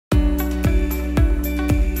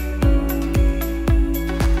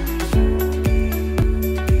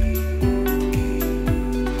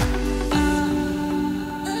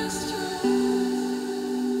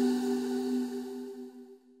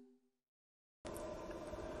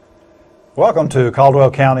Welcome to Caldwell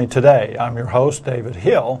County Today. I'm your host, David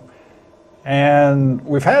Hill, and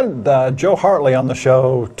we've had Joe Hartley on the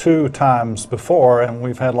show 2 times before, and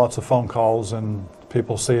we've had lots of phone calls and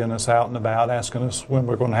people seeing us out and about asking us when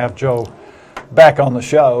we're going to have Joe back on the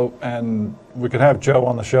show, and we could have Joe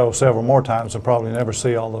on the show several more times and probably never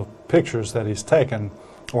see all the pictures that he's taken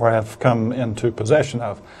or have come into possession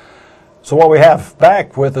of. So what we have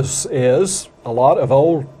back with us is a lot of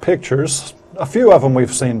old pictures. A few of them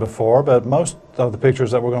we've seen before, but most of the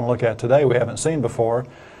pictures that we're going to look at today we haven't seen before.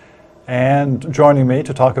 And joining me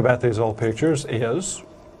to talk about these old pictures is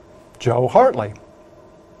Joe Hartley.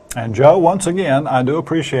 And Joe, once again, I do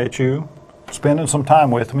appreciate you spending some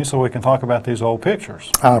time with me so we can talk about these old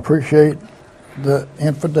pictures. I appreciate the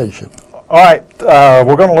invitation. All right,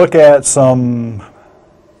 we're going to look at some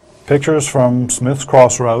pictures from Smith's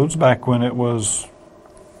Crossroads back when it was...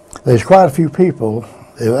 There's quite a few people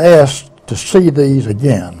who asked to see these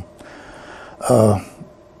again.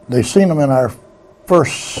 They've seen them in our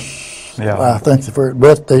first, I think the first,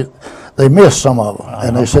 but they missed some of them,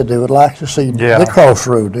 and they said they would like to see the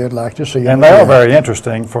crossroad. They'd like to see them. And they are very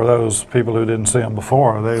interesting for those people who didn't see them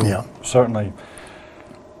before. They certainly.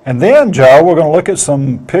 And then, Joe, we're going to look at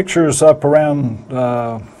some pictures up around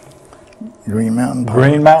Green Mountain Park.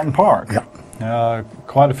 Green Mountain Park. Yeah.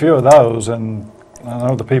 Quite a few of those, and I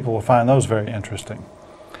know the people will find those very interesting.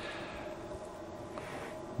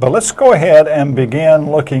 But let's go ahead and begin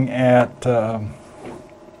looking at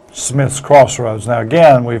Smith's Crossroads. Now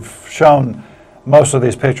again, we've shown most of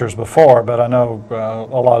these pictures before, but I know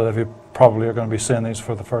a lot of you probably are going to be seeing these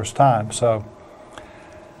for the first time. So,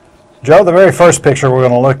 Joe, the very first picture we're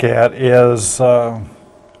going to look at is,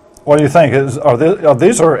 what do you think?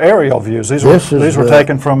 These are aerial views. These were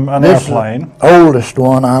taken from an airplane. Oldest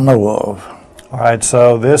one I know of. All right,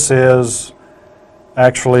 so this is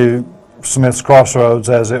actually Smith's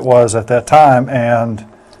Crossroads as it was at that time, and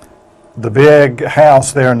the big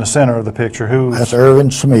house there in the center of the picture, that's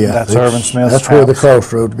Irvin Smith. That's Irvin Smith's That's house. where the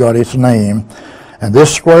crossroads got its name. And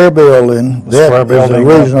this square building, is the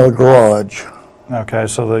original garage. Okay,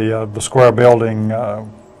 so the square building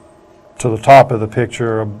to the top of the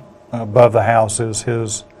picture above the house is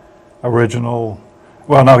his original.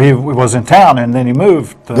 Well, no, he was in town and then he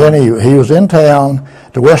moved. Then he was in town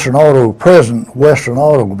to present Western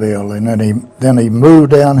Automobile, and then he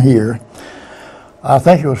moved down here. I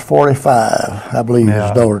think it was 45, I believe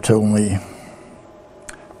his daughter told me.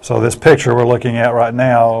 So this picture we're looking at right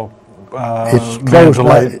now, it's close to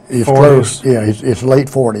late 40s. Close, yeah, it's late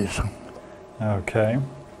 40s. Okay.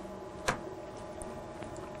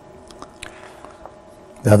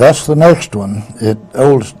 Now that's the next one.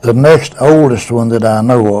 The next oldest one that I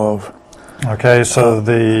know of. Okay, so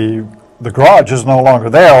the garage is no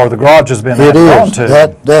longer there, or the garage has been added on to.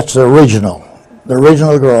 That's the original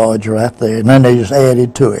garage right there, and then they just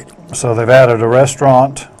added to it. So they've added a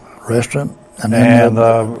restaurant, and then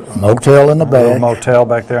a motel in the back. A little motel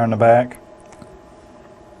back there in the back.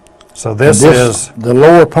 So this is the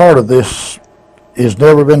lower part of this has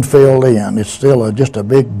never been filled in. It's still just a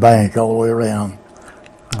big bank all the way around.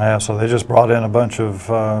 Yeah, so they just brought in a bunch of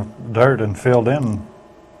dirt and filled in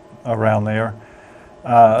around there.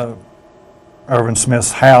 Irvin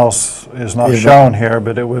Smith's house is not shown here,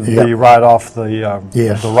 but it would be right off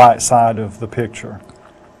the right side of the picture.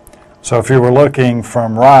 So if you were looking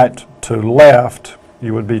from right to left,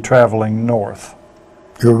 you would be traveling north.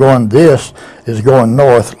 This is going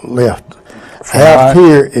north, left. Half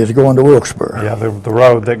here is going to Wilkesboro. Yeah, the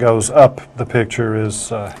road that goes up the picture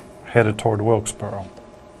is headed toward Wilkesboro.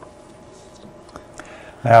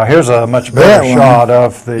 Now here's a much better shot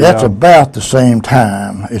of the... That's about the same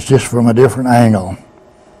time. It's just from a different angle.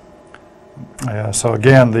 Yeah, so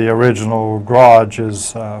again, the original garage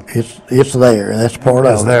is... it's there. That's part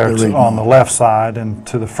of it. It's there on the left side, and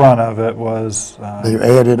to the front of it was... they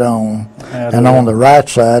added on. And on the right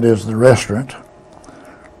side is the restaurant.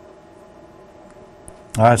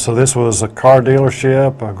 All right, so this was a car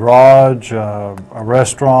dealership, a garage, a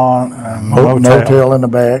restaurant, and motel in the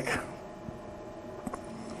back.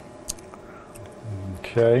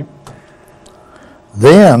 Okay.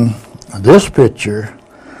 Then, this picture,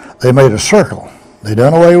 they made a circle. They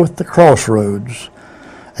done away with the crossroads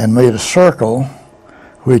and made a circle,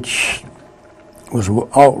 which was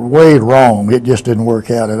way wrong. It just didn't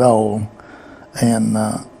work out at all. And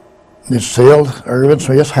it's still Irvin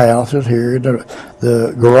Smith's house is here.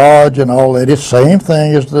 The garage and all that. It's the same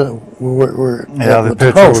thing as the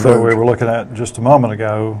picture that we were looking at just a moment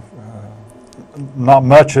ago. Not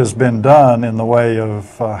much has been done in the way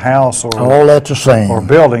of house or all that's the same, or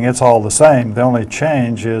building. It's all the same. The only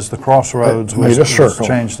change is the crossroads was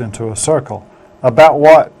changed into a circle. About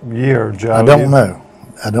what year, Joe? I don't know.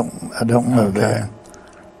 I don't know Okay. that.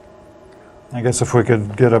 I guess if we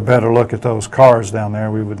could get a better look at those cars down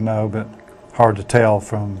there, we would know, but hard to tell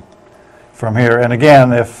from here. And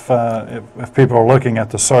again, if people are looking at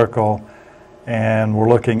the circle and we're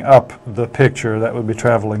looking up the picture, that would be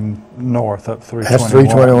traveling north up 321. That's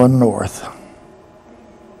 321 north.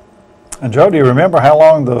 And Joe, do you remember how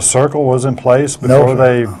long the circle was in place before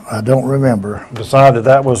they I don't remember. decided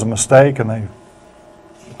that was a mistake and they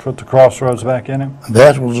put the crossroads back in it?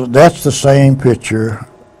 That's the same picture,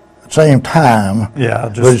 same time,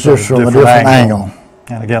 Yeah, but it's just from a different angle.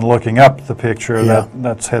 And again, looking up the picture, Yeah.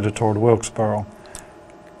 that's headed toward Wilkesboro.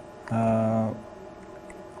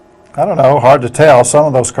 I don't know, hard to tell. Some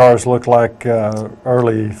of those cars look like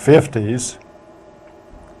early 50s.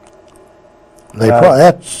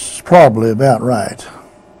 That's probably about right.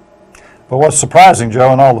 But what's surprising,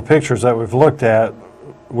 Joe, in all the pictures that we've looked at,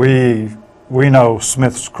 we know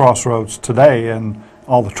Smith's Crossroads today and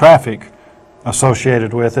all the traffic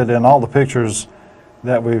associated with it, and all the pictures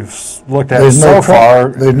that we've looked at so far.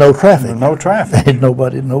 There's no traffic. There's no traffic. There's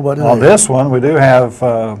nobody On there. this one, we do have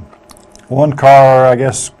one car, I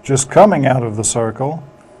guess, just coming out of the circle,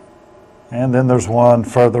 and then there's one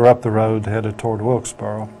further up the road headed toward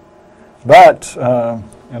Wilkesboro. But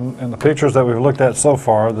in the pictures that we've looked at so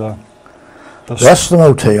far, That's the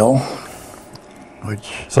motel,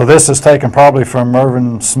 so this is taken probably from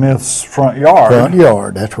Mervyn Smith's front yard.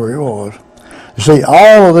 that's where it was. You see,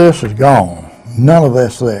 all of this is gone. None of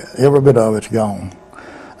that's there. Every bit of it's gone.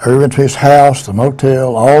 Irving his house, the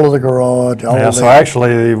motel, all of the garage, all of So that.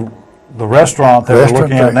 actually, the restaurant that we're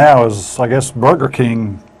looking at now is, I guess, Burger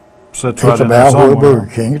King sits right It's in there about where somewhere.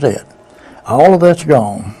 Burger King's at. All of that's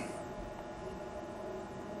gone.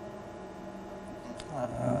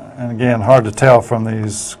 And again, hard to tell from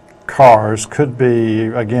these cars. Could be,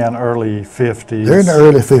 again, early 50s. They're in the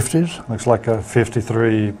early 50s. Looks like a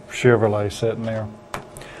 53 Chevrolet sitting there.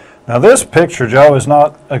 Now this picture, Joe, is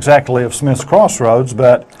not exactly of Smith's Crossroads,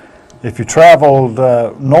 but if you traveled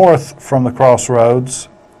north from the crossroads,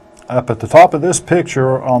 up at the top of this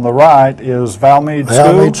picture on the right is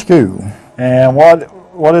Valmead School. And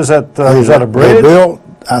what is that? Is that a bridge?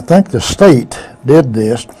 I think the state did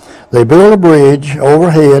this. They built a bridge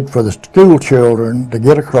overhead for the school children to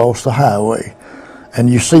get across the highway. And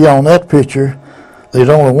you see on that picture, there's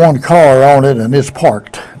only one car on it, and it's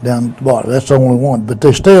parked down the bottom. That's the only one. But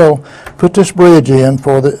they still put this bridge in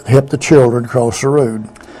for to help the children cross the road.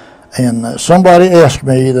 And somebody asked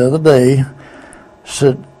me the other day,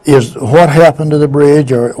 said, what happened to the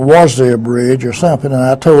bridge, or was there a bridge or something? And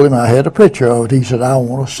I told him I had a picture of it. He said, I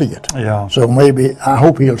want to see it. Yeah. So maybe, I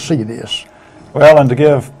hope he'll see this. Well, and to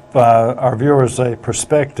give our viewers a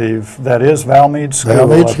perspective, that is Valmead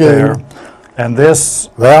School up there. And this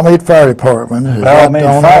Valmead Fire Department is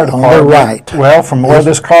Valmead Fire Department, on the right. Well, from where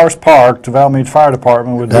this car's parked, Valmead Fire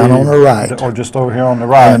Department would down be on the right, or just over here on the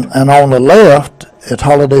right. And on the left, it's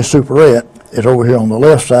Holiday Superette. It's over here on the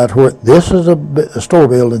left side where this is a store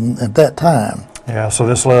building at that time. Yeah, so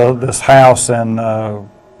this house, and I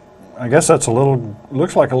guess that's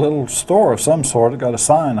looks like a little store of some sort. It got a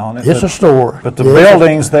sign on it. It's a store. But the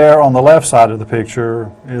buildings there on the left side of the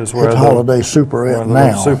picture is where it's Holiday Superette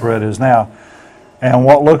now. Superette is now. And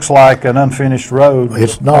what looks like an unfinished road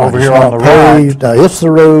it's not, over it's here not on the paved. right. Now, it's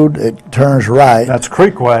the road, it turns right. That's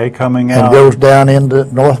Creekway coming out. And goes down into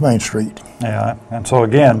North Main Street. Yeah, and so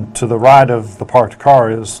again, to the right of the parked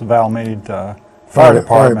car is the Valmead Fire Department.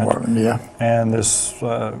 Fire Department, yeah. And this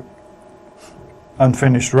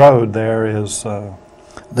unfinished road there is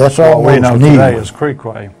that's what we almost know new. today as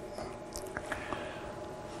Creekway.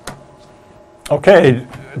 Okay,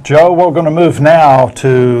 Joe, we're going to move now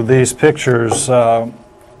to these pictures up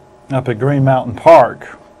at Green Mountain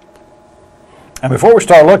Park. And before we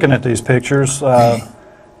start looking at these pictures,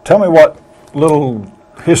 tell me what little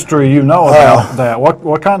history you know about that.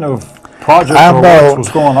 What kind of project or work was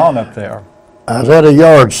going on up there? I was at a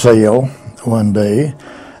yard sale one day,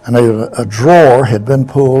 and a drawer had been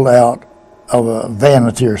pulled out of a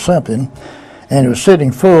vanity or something, and it was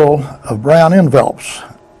sitting full of brown envelopes.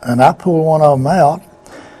 And I pulled one of them out,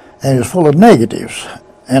 and it was full of negatives.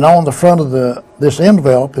 And on the front of this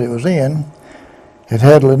envelope it was in, it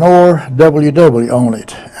had Lenoir WW on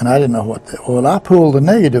it, and I didn't know what that was. Well, I pulled the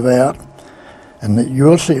negative out, and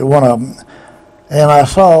you'll see one of them, and I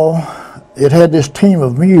saw it had this team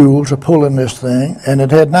of mules pulling this thing, and it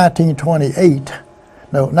had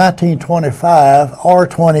 1925 or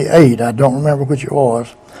 28, I don't remember which it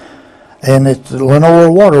was, and it's the Lenoir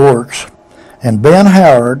Waterworks. And Ben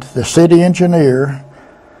Howard, the city engineer,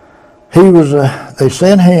 they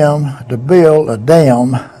sent him to build a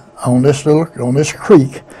dam on this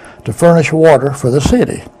creek to furnish water for the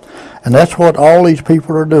city. And that's what all these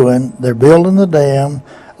people are doing. They're building the dam,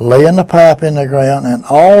 laying the pipe in the ground, and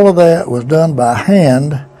all of that was done by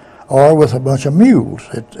hand or with a bunch of mules.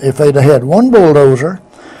 If they'd have had one bulldozer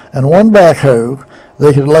and one backhoe,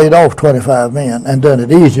 they could have laid off 25 men and done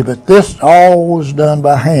it easy, but this all was done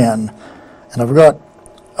by hand. And I've got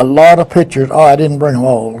a lot of pictures. Oh, I didn't bring them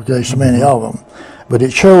all, there's so many of them. But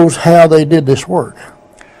it shows how they did this work.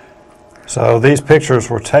 So these pictures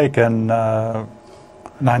were taken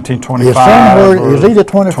 1925. It's either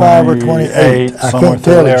 25 or 28. I can't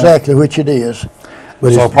tell exactly which it is.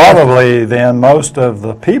 But so probably then most of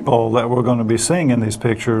the people that we're going to be seeing in these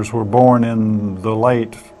pictures were born in the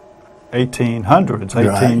late 1800s,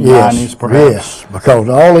 1890s perhaps. Yes, because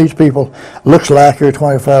all these people looks like they're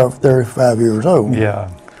 25, 35 years old. Yeah.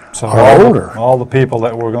 So or older. All the people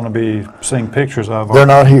that we're going to be seeing pictures of they're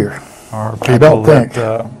not here. Are people that,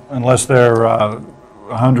 unless they're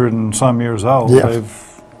 100 and some years old,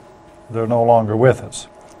 yes, they're no longer with us.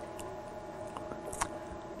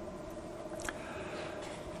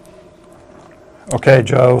 Okay,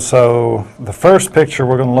 Joe, so the first picture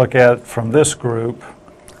we're going to look at from this group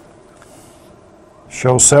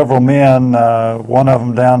shows several men, one of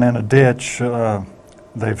them down in a ditch.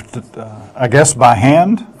 They've, I guess by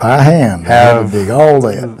hand? By hand. Have dig all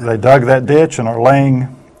that. They dug that ditch and are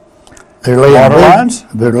laying water lines?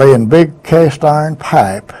 They're laying big cast iron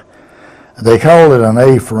pipe. They call it an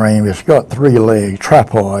A-frame. It's got 3 legs,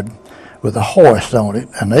 tripod, with a hoist on it,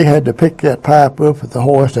 and they had to pick that pipe up with the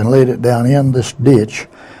hoist and let it down in this ditch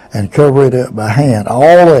and cover it up by hand.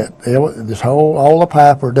 All that, all the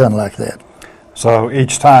pipe were done like that. So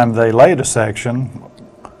each time they laid a section,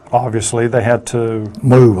 obviously they had to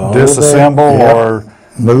move disassemble or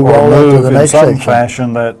move in some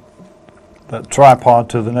fashion that tripod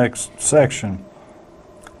to the next section.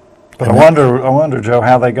 But I wonder, Joe,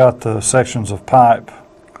 how they got the sections of pipe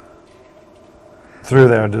through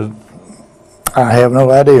there. I have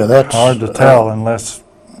no idea. That's hard to tell unless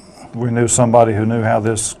we knew somebody who knew how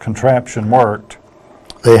this contraption worked.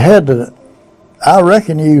 They had to, I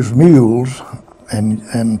reckon, use mules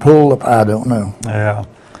and pull up. I don't know. Yeah.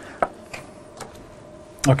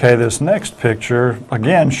 Okay, this next picture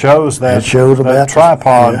again shows that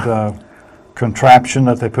tripod contraption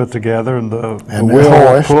that they put together and the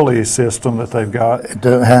wheel pulley system that they've got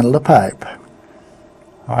to handle the pipe.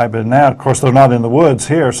 All right, but now, of course, they're not in the woods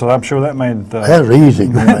here, so I'm sure that made... that was easy.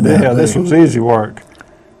 Yeah, this was easy work.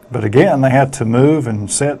 But again, they had to move and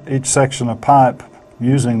set each section of pipe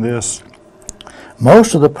using this.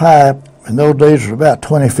 Most of the pipe in those days was about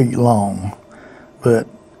 20 feet long, but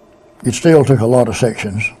it still took a lot of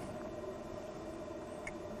sections.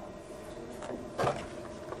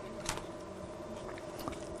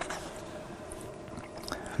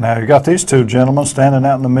 Now, you got these two gentlemen standing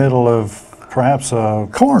out in the middle of perhaps a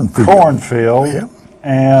cornfield. Yeah.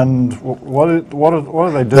 And what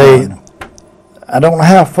are they doing? I don't know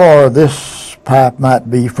how far this pipe might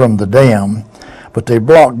be from the dam, but they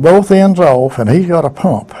blocked both ends off, and he's got a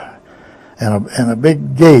pump and a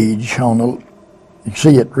big gauge on the, you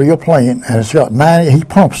see it real plain, and it's got 90, he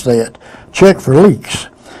pumps that, check for leaks,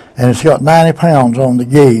 and it's got 90 pounds on the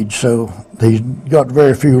gauge, so he's got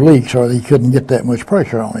very few leaks or he couldn't get that much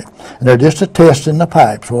pressure on it. And they're just testing the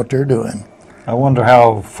pipes, what they're doing. I wonder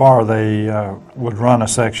how far they would run a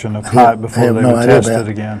section of pipe before they would test it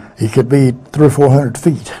again. It could be 300 or 400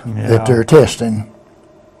 feet that they're testing.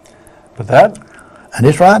 But that... And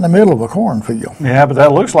it's right in the middle of a cornfield. Yeah, but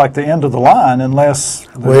that looks like the end of the line unless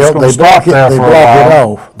they block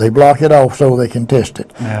it. They block it off so they can test it.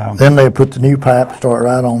 Yeah. Then they put the new pipe, start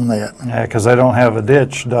right on that. Yeah, because they don't have a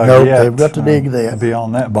ditch dug yet. No, they've got to dig that. Be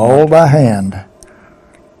on that. All by hand.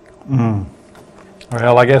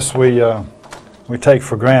 Well, I guess we take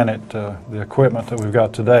for granted the equipment that we've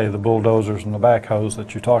got today, the bulldozers and the backhoes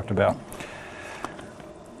that you talked about.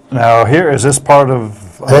 Now, here, is this part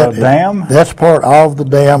of a dam? That's part of the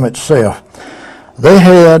dam itself. They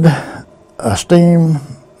had a steam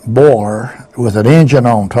boiler with an engine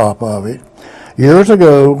on top of it. Years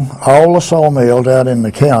ago, all the sawmills out in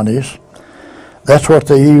the counties, that's what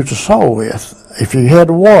they used to saw with. If you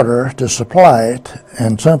had water to supply it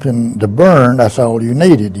and something to burn, that's all you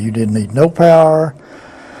needed. You didn't need no power.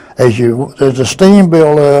 As the steam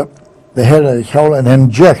built up, they had an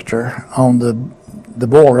injector on the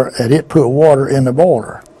boiler, and it put water in the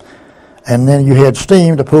boiler. And then you had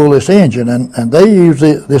steam to pull this engine, and they used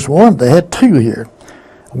this one, they had two here.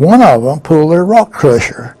 One of them pulled their rock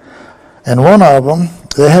crusher, and one of them,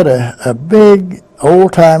 they had a big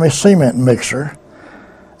old-timey cement mixer,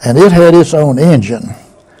 and it had its own engine.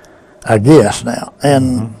 I guess now.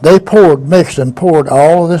 And they mixed and poured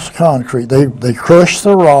all of this concrete. They crushed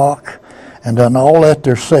the rock and done all that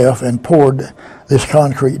themselves and poured this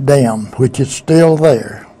concrete dam, which is still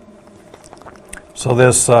there. So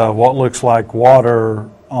this, what looks like water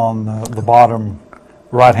on the bottom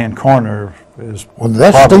right-hand corner is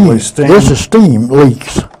That's probably steam. This is steam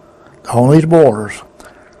leaks on these borders.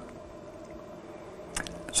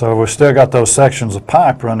 So we've still got those sections of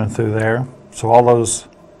pipe running through there. So all those.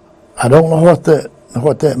 I don't know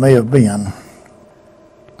what that may have been.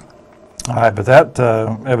 All right, but that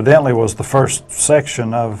evidently was the first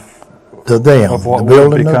section of The dam, of what the would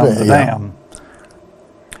building become of the yeah. dam.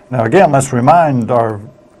 Now again, let's remind our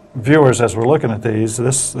viewers as we're looking at these,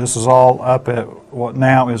 this is all up at what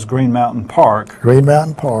now is Green Mountain Park. Green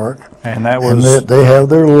Mountain Park. And that And was... they have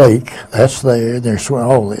their lake. That's there. There's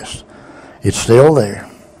all this. It's still there.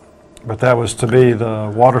 But that was to be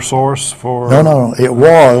the water source for... No. It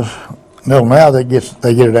was. No, now they get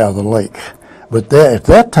it out of the lake. But at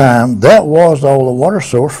that time, that was all the water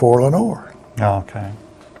source for Lenoir. Oh, okay.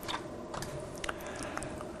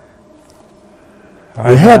 All We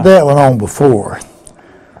right, had now- that one on before.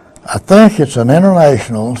 I think it's an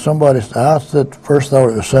international. I first thought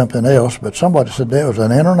it was something else, but somebody said that was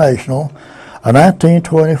an international, a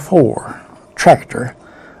 1924 tractor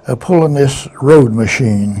pulling this road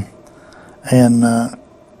machine. And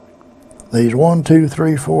these 1, 2,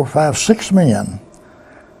 3, 4, 5, 6 men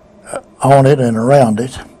on it and around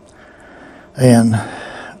it. And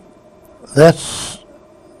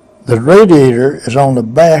the radiator is on the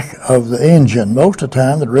back of the engine. Most of the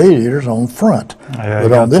time, the radiator's on front, Yeah,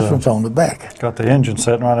 but on this one's on the back. Got the engine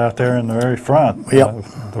sitting right out there in the very front. Yep.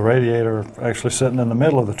 The radiator actually sitting in the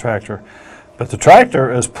middle of the tractor. But the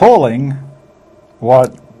tractor is pulling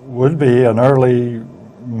what would be an early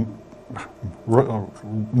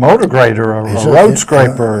motor grader or a road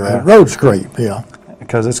scraper. A road scrape, yeah.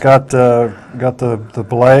 Because it's got the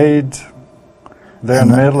blade there in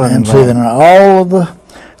the middle. And see, then all of the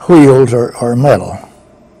wheels are metal.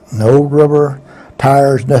 No rubber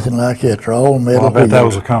tires, nothing like that. They're all metal Well, I bet that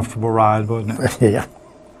was wheels. a comfortable ride, wasn't it? Yeah.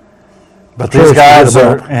 But Sure, these guys forget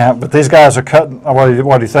are, about it. yeah. But these guys are cutting.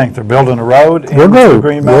 What do you think? They're building a road into Road.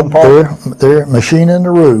 Green Mountain Park. They're machining the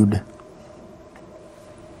road.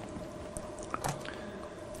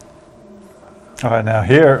 All right, now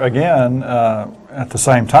here again, at the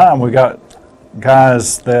same time, we got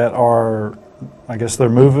guys that are, I guess they're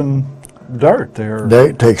moving dirt.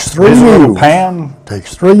 It takes 3 These little mules. pan.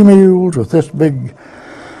 Takes 3 mules with this big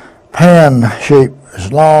pan shape.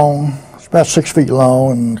 It's long. It's about 6 feet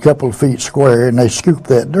long and a couple of feet square, and they scoop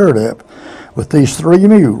that dirt up with these 3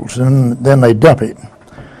 mules, and then they dump it.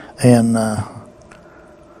 And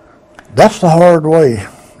that's the hard way.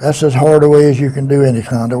 That's as hard a way as you can do any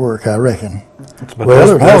kind of work, I reckon. But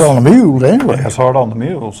Well, it's hard on the mules anyway. It's hard on the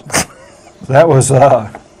mules. That was,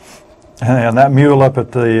 and that mule up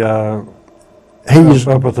at the He's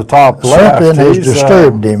up at the top left. something has he's,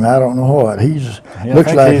 disturbed him. I don't know what. I Looks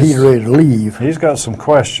think like he's ready to leave. He's got some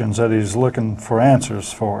questions that he's looking for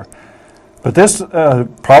answers for. But this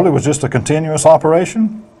probably was just a continuous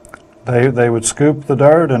operation. They would scoop the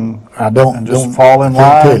dirt and just fall in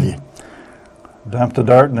can't tell line, you. dump the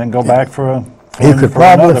dirt, and then go back for You could for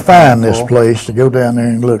probably another find this panful. place to go down there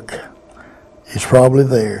and look. It's probably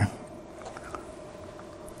there.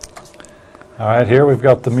 All right, here we've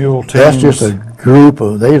got the mule teams. That's just a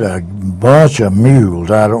they's a bunch of mules.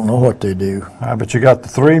 I don't know what they do. All right, but you got the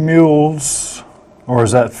 3 mules, or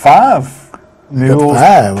is that 5 mules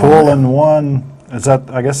 5 on pulling one? Is that?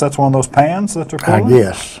 I guess that's one of those pans that they're I pulling.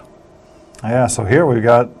 guess. Yeah. So here we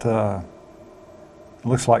got.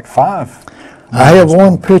 Looks like 5. I have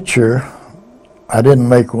one picture. I didn't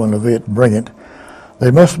make one of it and bring it.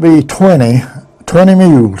 There must be 20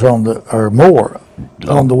 mules or more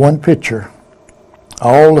on the one picture,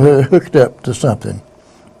 all hooked up to something.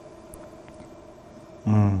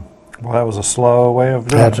 Well, that was a slow way of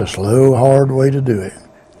doing That's it. a slow, hard way to do it.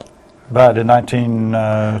 But in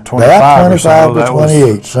 1925 About or 25 so, to that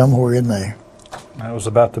 28, somewhere in there. was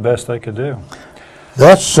about the best they could do.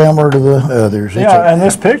 That's similar to the others. Yeah, and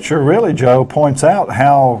this picture really, Joe, points out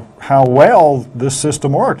how well this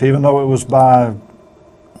system worked, even though it was by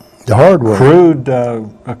the hard way. crude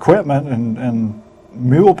equipment and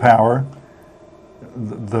mule power.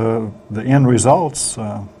 The end results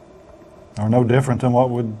are no different than what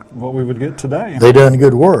we would get today. They done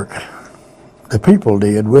good work. The people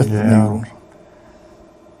did with the mules.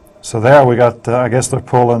 So there we got, I guess they're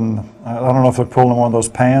pulling, I don't know if they're pulling one of those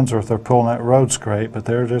pans or if they're pulling that road scrape, but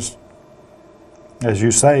they're just, as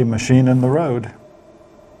you say, machining the road.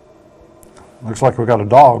 Looks like we got a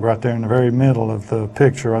dog right there in the very middle of the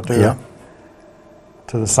picture, right there, Yeah.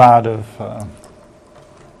 to the side of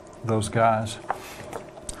those guys.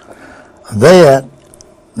 They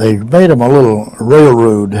made them a little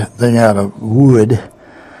railroad thing out of wood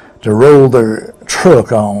to roll their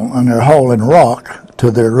truck on, and they're hauling rock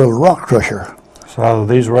to their little rock crusher. So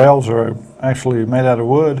these rails are actually made out of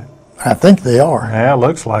wood? I think they are. Yeah, it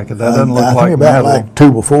looks like it. That doesn't look I like think about metal. like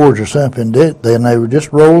 2x4s or something. Then they were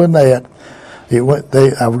just rolling that.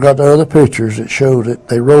 I've got the other pictures that shows it.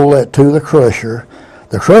 They roll that to the crusher.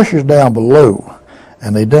 The crusher's down below,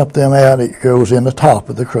 and they dump them out. It goes in the top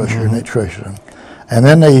of the crusher, and it crushes them. And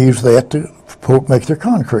then they use that to make their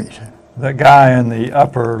concrete. That guy in the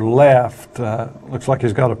upper left looks like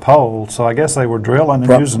he's got a pole, so I guess they were drilling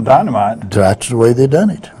and using dynamite. That's the way they done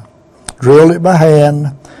it. Drilled it by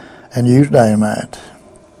hand and used dynamite.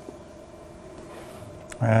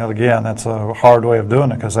 Well, again, that's a hard way of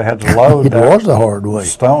doing it because they had to load It was the hard way.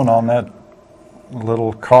 stone on that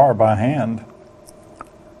little car by hand.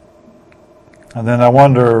 And then I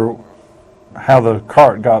wonder how the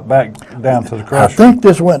cart got back down to the I crusher. think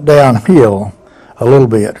this went downhill a little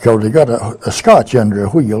bit because they got a scotch under a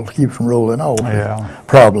wheel to keep from rolling off. Yeah.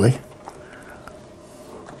 Probably.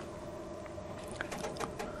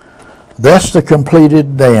 That's the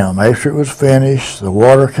completed dam. After it was finished, the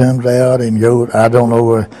water comes out and goes, I don't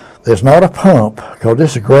know, there's not a pump, because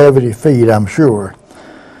this is gravity feed, I'm sure.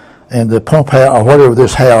 And the pump house, or whatever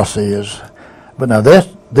this house is. But now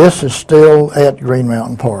this is still at Green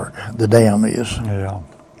Mountain Park, the dam is. Yeah.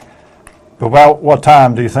 But about what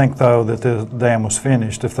time do you think, though, that the dam was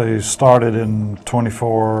finished? If they started in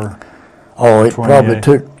 24, Oh, it probably 28.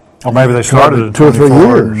 took Or maybe they started in 2 or 3 24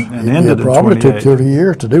 years. and ended It in probably 28. took 2 or 3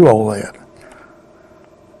 years to do all that.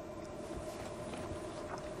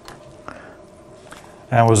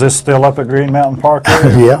 And was this still up at Green Mountain Park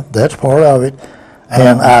area? Yeah, that's part of it.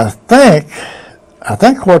 And I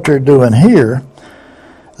think what they're doing here,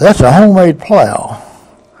 that's a homemade plow.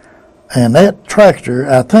 And that tractor,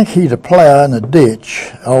 I think he's a plow in a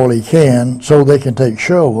ditch all he can so they can take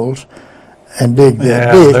shovels and dig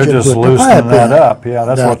that ditch. They're and just put the loosening pipe that in. up. Yeah,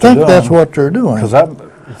 that's Now, what they're doing. I think that's what they're doing. Because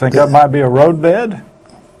you think that might be a road bed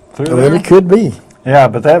through Well, there? it could be. Yeah,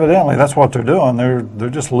 but evidently that's what they're doing. They're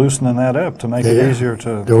just loosening that up to make it easier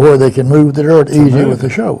to. To where they can move the dirt easier move with the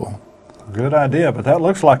it. shovel. Good idea, but that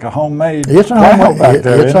looks like a homemade It's a plow homemade, back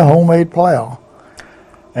there. it's a homemade plow.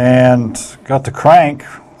 And got the crank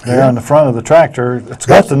there in the front of the tractor. It's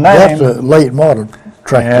got the name. That's a late model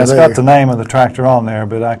tractor. Yeah, it's there. got the name of the tractor on there,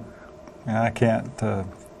 but I can't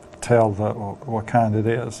tell what kind it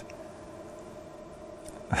is.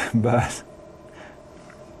 But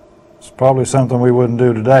it's probably something we wouldn't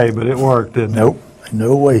do today, but it worked, didn't it? Nope,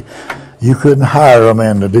 no way. You couldn't hire a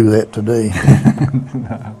man to do that today.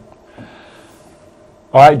 No.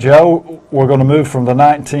 All right, Joe, we're going to move from the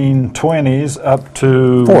 1920s up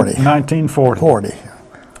to 1940. 40.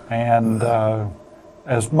 And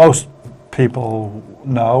as most people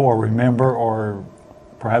know or remember or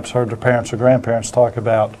perhaps heard their parents or grandparents talk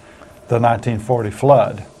about the 1940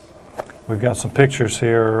 flood. We've got some pictures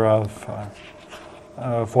here of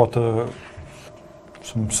what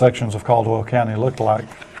some sections of Caldwell County looked like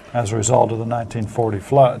as a result of the 1940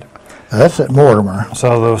 flood. That's at Mortimer.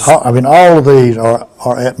 So those. All of these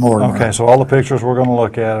are at Mortimer. Okay, so all the pictures we're going to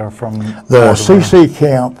look at are from The Mortimer. CC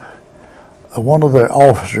camp, one of the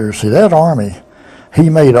officers, see that Army, he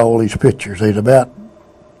made all these pictures. There's about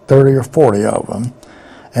 30 or 40 of them.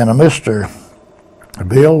 And a Mr.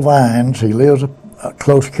 Bill Vines, he lives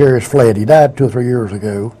close to Carey's Flat. He died 2 or 3 years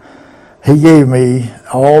ago. He gave me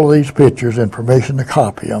all of these pictures and permission to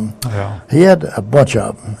copy them. Yeah. He had a bunch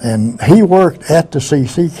of them. And he worked at the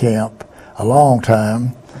CC camp a long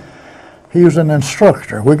time. He was an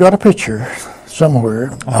instructor. We got a picture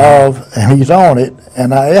somewhere and he's on it.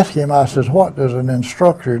 And I asked him, I says, what does an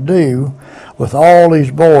instructor do with all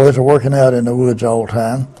these boys are working out in the woods all the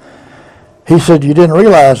time? He said, you didn't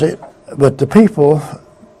realize it, but the people,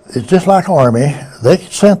 it's just like Army. They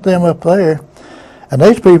sent them up there. And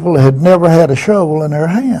these people had never had a shovel in their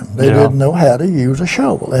hand. They didn't know how to use a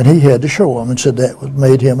shovel. And he had to show them and said that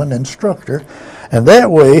made him an instructor. And that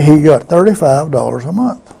way he got $35 a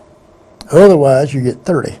month. Otherwise you get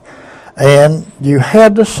 $30. And you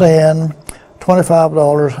had to send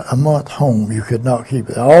 $25 a month home. You could not keep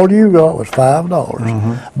it. All you got was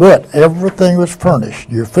 $5. But everything was furnished.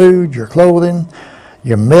 Your food, your clothing,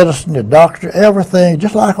 your medicine, your doctor, everything,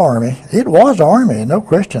 just like Army. It was Army, no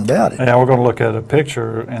question about it. Yeah, we're going to look at a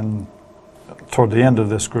picture toward the end of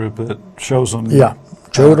this group that shows them. Yeah,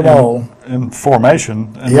 showed them all. In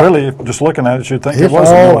formation. And Yeah. really, just looking at it, you'd think It's it was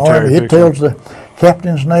a all military Army. It picture. tells the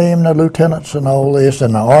captain's name, the lieutenants and all this,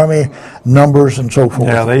 and the Army numbers and so forth.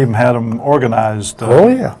 Yeah, they even had them organized Oh,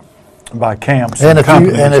 yeah. by camps And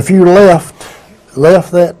companies. if you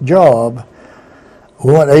left that job,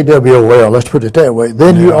 went AWOL, let's put it that way,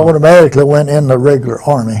 then you automatically went in the regular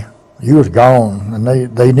Army. You was gone,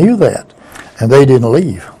 and they knew that, and they didn't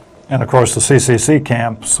leave. And of course, the CCC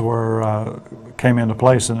camps came into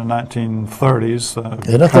place in the 1930s.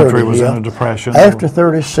 The country was in a depression. After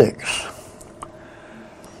 36.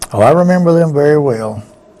 Oh, I remember them very well.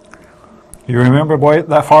 You remember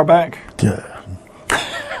that far back? Yeah.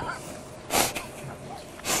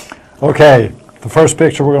 Okay, the first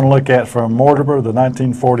picture we're going to look at from Mortimer, the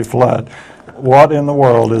 1940 flood. What in the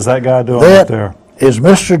world is that guy doing up there? Is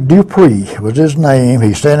Mr. Dupree, was his name.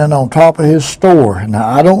 He's standing on top of his store. Now,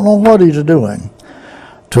 I don't know what he's doing.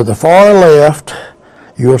 To the far left,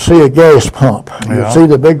 you'll see a gas pump. You'll see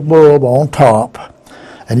the big bulb on top,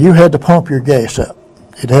 and you had to pump your gas up.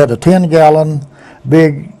 It had a 10-gallon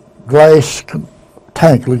big glass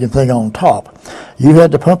tank-looking thing on top. You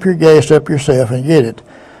had to pump your gas up yourself and get it.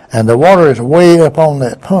 And the water is way up on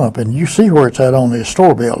that pump, and you see where it's at on his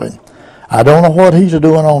store building. I don't know what he's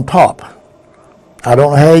doing on top. I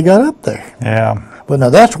don't know how he got up there. Yeah. But now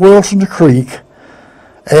that's Wilson's Creek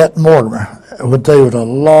at Mortimer. But there was a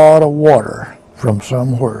lot of water from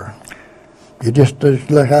somewhere. It just does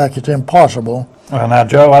look like it's impossible. Well, now,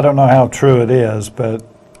 Joe, I don't know how true it is, but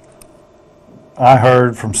I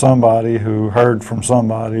heard from somebody who heard from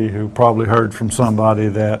somebody who probably heard from somebody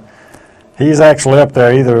that he's actually up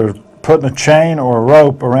there either putting a chain or a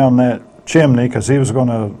rope around that chimney because he was going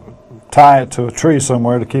to tie it to a tree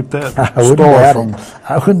somewhere to keep that store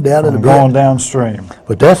from going downstream.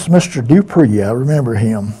 But that's Mr. Dupree. I remember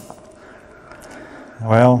him.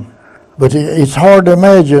 Well, but it's hard to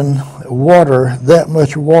imagine water, that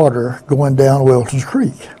much water, going down Wilson's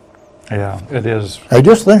Creek. Yeah, it is. Hey,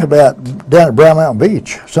 just think about down at Brown Mountain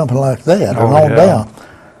Beach, something like that, or on down.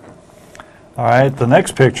 All right, the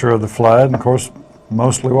next picture of the flood, and of course,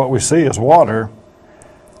 mostly what we see is water.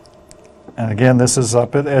 And again, this is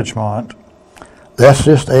up at Edgemont. That's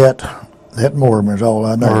just at Mortimer is all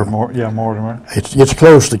I know. Mortimer. It's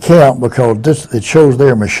close to camp because it shows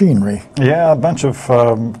their machinery. Yeah, a bunch of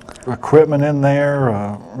equipment in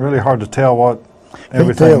there. Really hard to tell what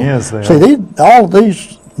everything is there. See,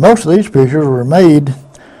 most of these pictures were made.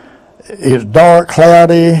 It's dark,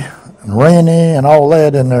 cloudy, and rainy, and all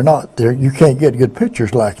that, and they're not there. You can't get good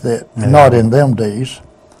pictures like that. Not in them days.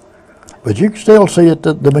 But you can still see it,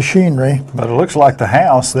 the machinery. But it looks like the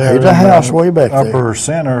house there. There's a house way back there. Upper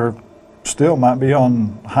center still might be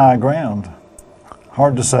on high ground.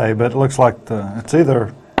 Hard to say, but it looks like it's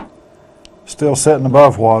either still sitting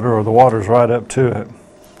above water or the water's right up to it.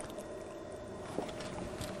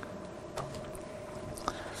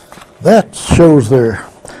 That shows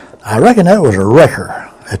I reckon that was a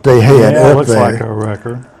wrecker that they had up there. Yeah, it looks like a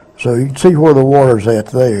wrecker. So you can see where the water's at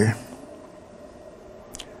there.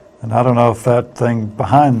 And I don't know if that thing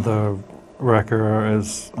behind the wrecker I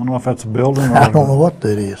don't know if that's a building or I don't know what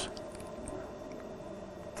that is.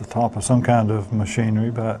 The top of some kind of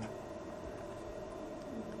machinery,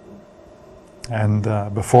 and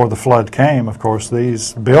before the flood came, of course,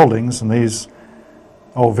 these buildings and these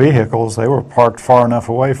old vehicles, they were parked far enough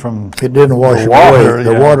away from it didn't wash the water. Away.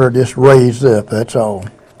 The water just raised up, that's all.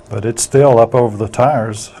 But it's still up over the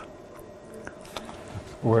tires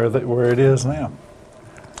where it is now.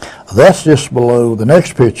 That's just below, the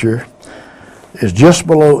next picture is just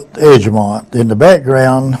below Edgemont. In the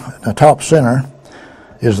background, in the top center,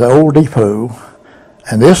 is the old depot,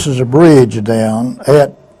 and this is a bridge down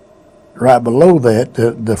right below that.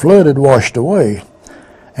 The flood had washed away,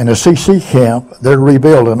 and the CC camp, they're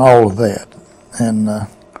rebuilding all of that, and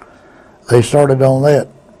they started on that,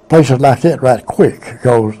 places like that right quick,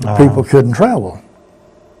 because people couldn't travel.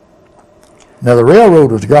 Now the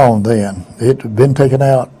railroad was gone then. It had been taken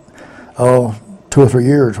out 2 or 3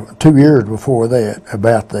 years, 2 years before that,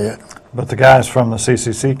 about that. But the guys from the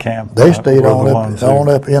CCC camp, they stayed on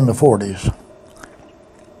up in the 40s.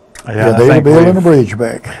 Yeah, they were building a bridge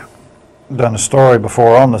back. Done a story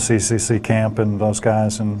before on the CCC camp and those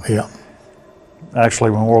guys, and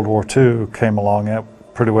actually when World War II came along, that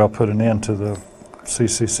pretty well put an end to the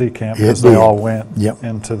CCC camp because they all went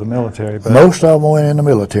into the military. But most of them went in the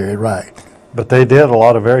military, right. But they did a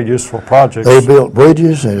lot of very useful projects. They built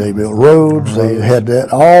bridges, and they built roads. They had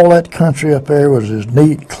that. All that country up there was as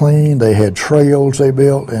neat, clean. They had trails they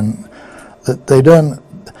built, and what they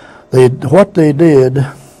did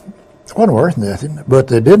wasn't worth nothing. But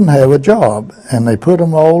they didn't have a job, and they put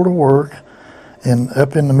them all to work.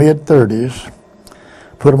 Up in the mid-30s,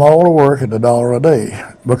 put them all to work at $1 a day.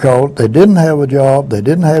 because they didn't have a job, they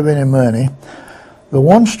didn't have any money. The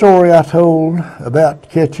one story I told about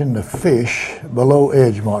catching the fish below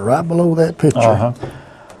Edgemont, right below that picture,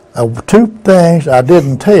 two things I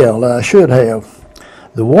didn't tell that I should have.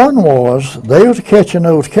 The one was they was catching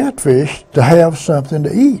those catfish to have something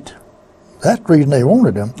to eat. That's the reason they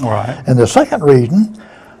wanted them. Right. And the second reason,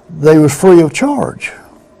 they was free of charge.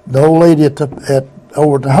 The old lady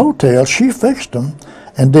over at the hotel, she fixed them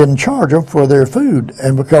and didn't charge them for their food.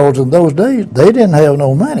 And because in those days, they didn't have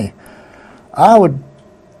no money. I would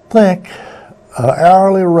think an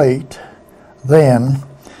hourly rate then,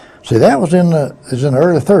 see, that was in the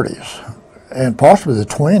early 30s and possibly the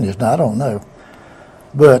 20s, now I don't know.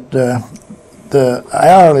 But the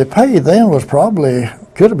hourly pay then was probably,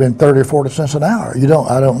 could have been 30 or 40 cents an hour.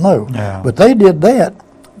 I don't know. Yeah. But they did that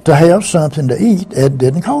to have something to eat. It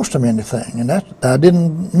didn't cost them anything. And I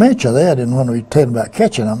didn't mention that in when we told about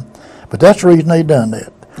catching them, but that's the reason they done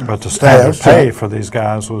that. But the standard pay for these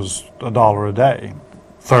guys was $1 a day.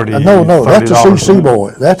 No, that's a CC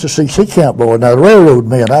boy. That's a CC camp boy. Now, the railroad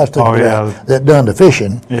men I was thinking about that done the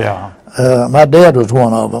fishing. Yeah. My dad was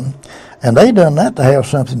one of them. And they done that to have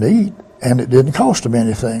something to eat, and it didn't cost them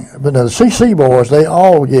anything. But now the CC boys, they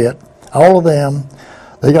all of them,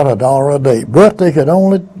 they got $1 a day. But they could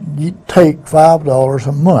only take $5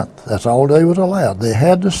 a month. That's all they was allowed. They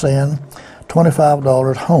had to send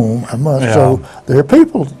 $25 home a month, so their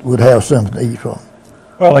people would have something to eat from.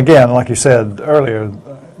 Well, again, like you said earlier,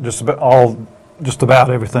 just about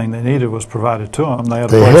everything they needed was provided to them. They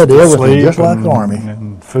had everything, sleep, just like the Army,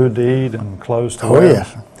 and food to eat, and clothes to wear. Oh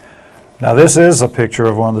yes. Now this is a picture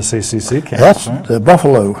of one of the CCC camps. That's right? the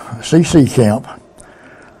Buffalo CC camp.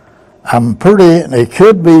 It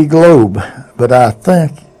could be Globe, but I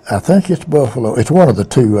think it's Buffalo. It's one of the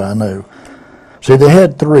two, I know. See, they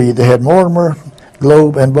had three. They had Mortimer,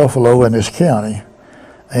 Globe, and Buffalo in this county,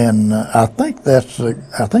 and I think that's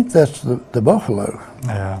the Buffalo.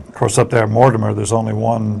 Yeah, of course, up there at Mortimer, there's only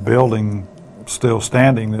one building still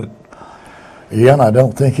standing that. Yeah, and I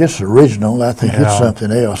don't think it's original. I think it's something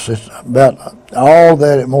else. It's about all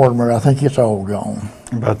that at Mortimer. I think it's all gone.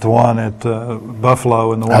 But the one at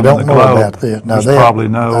Buffalo and the one I don't in the know Globe, about that. Now there's probably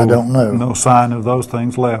I don't know. No sign of those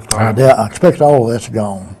things left. I expect all of that's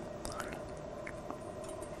gone.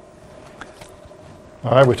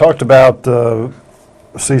 All right, we talked about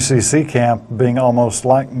CCC camp being almost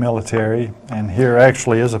like military, and here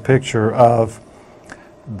actually is a picture of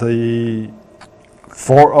the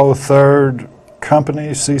 403rd Company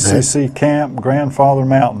CCC camp, Grandfather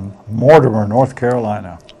Mountain, Mortimer, North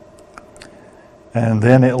Carolina. And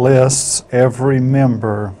then it lists every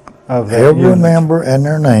member of that Every unit. member and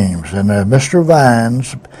their names. And Mr.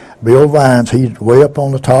 Vines, Bill Vines, he's way up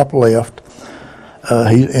on the top left.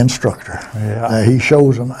 He's instructor. Yeah. He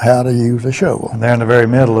shows them how to use a shovel. And they're in the very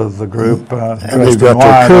middle of the group. And they've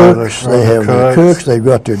got their cooks. They have their cooks. They've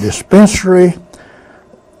got their dispensary.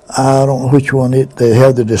 I don't know which one they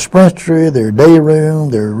have the dispensary, their day room,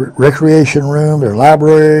 their recreation room, their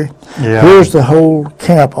library. Yeah. Here's the whole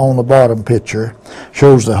camp on the bottom picture.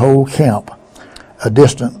 Shows the whole camp, a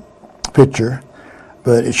distant picture,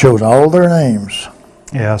 but it shows all their names.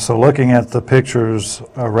 Yeah, so looking at the pictures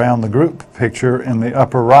around the group picture, in the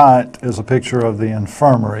upper right is a picture of the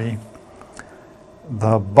infirmary.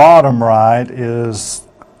 The bottom right is,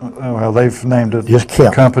 well, they've named it Just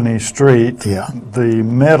Camp. Company Street. Yeah. The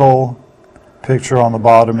middle picture on the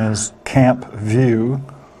bottom is Camp View.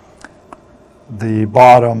 The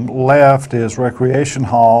bottom left is Recreation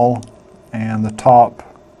Hall, and the top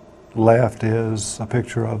left is a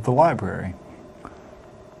picture of the library.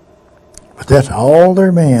 But that's all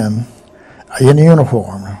their men in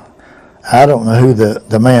uniform. I don't know who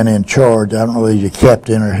the man in charge, I don't know if he's a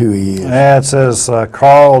captain or who he is. Yeah, it says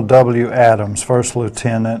Carl W. Adams, First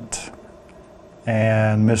Lieutenant,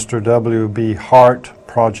 and Mr. W.B. Hart,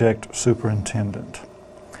 Project Superintendent.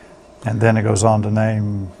 And then it goes on to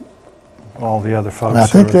name all the other folks. And I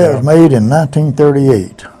think that was made in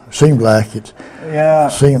 1938. Seemed like it. Yeah.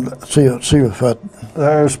 See if I...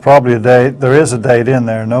 There's probably a date. There is a date in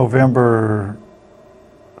there, November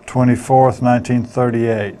 24th,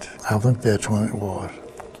 1938. I think that's when it was.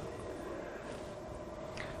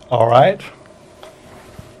 All right.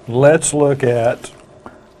 Let's look at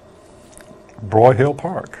Broy Hill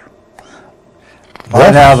Park.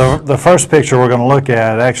 Right now, the first picture we're going to look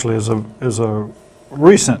at actually is a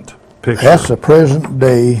recent picture. That's a present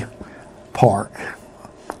day park.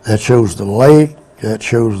 That shows the lake. That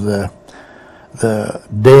shows the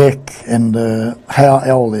deck and how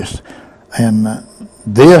all this. And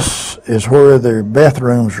this is where their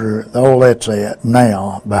bathrooms are, all that's at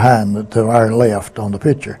now, to our left on the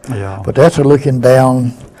picture. Yeah. But that's looking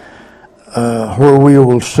down where we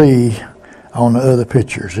will see on the other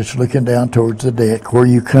pictures. It's looking down towards the deck where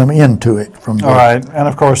you come into it from there. All right, and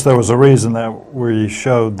of course there was a reason that we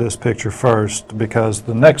showed this picture first, because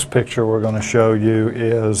the next picture we're going to show you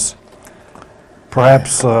is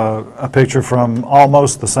perhaps a picture from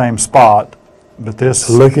almost the same spot, but this...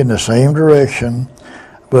 Looking the same direction,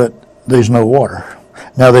 but there's no water.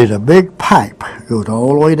 Now there's a big pipe goes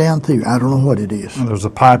all the way down through. I don't know what it is. There's a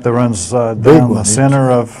pipe that runs down the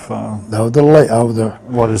center of the lake,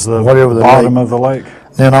 what is the whatever the bottom lake. of the lake.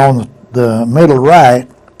 Then on the middle right,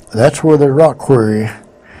 that's where the rock quarry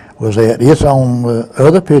was at. It's on the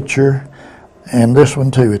other picture, and this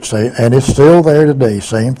one too. And it's still there today.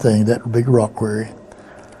 Same thing, that big rock quarry.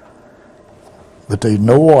 But there's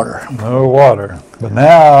no water. No water. But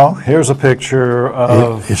now here's a picture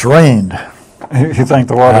of. It's rained. You think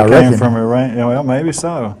the water came from a rain? Well, maybe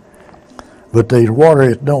so. But there's water.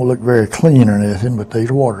 It don't look very clean or anything, but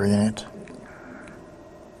there's water in it.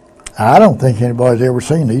 I don't think anybody's ever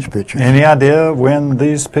seen these pictures. Any idea when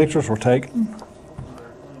these pictures were taken?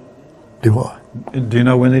 Do what? Do you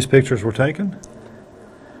know when these pictures were taken?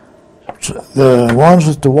 The ones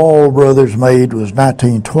that the Wall brothers made was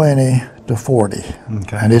 1920 to 40.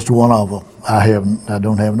 Okay. And it's one of them. I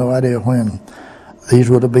don't have no idea when these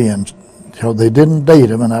would have been. So they didn't date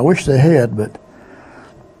them, and I wish they had, but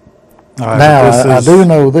Right, now I do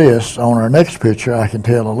know this. On our next picture, I can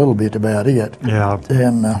tell a little bit about it. Yeah.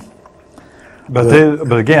 And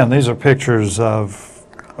but again, these are pictures of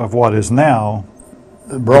what is now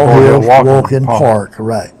Broad Hill Walking Park,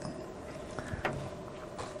 right.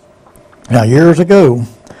 Now, years ago,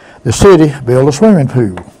 the city built a swimming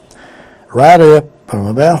pool right up from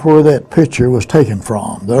about where that picture was taken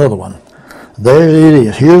from, the other one. There it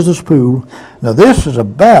is. Here's this pool. Now, this is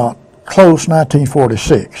about close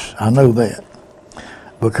 1946. I know that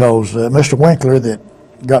because Mr. Winkler that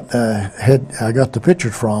I got the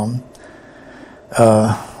pictures from,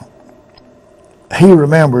 he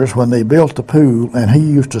remembers when they built the pool, and he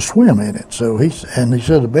used to swim in it. So he said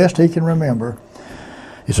the best he can remember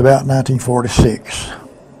is about 1946.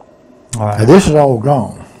 All right. Now, this is all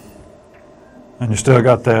gone. And you still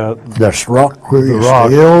got that. That rock quarry is rock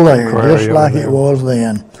still there, quarry just like over there. it was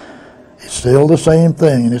then. It's still the same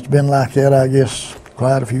thing, and it's been like that, I guess,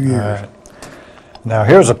 quite a few years. All right. Now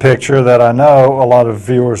here's a picture that I know a lot of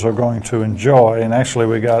viewers are going to enjoy, and actually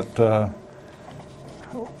we got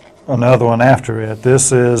another one after it.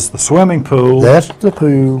 This is the swimming pool. That's the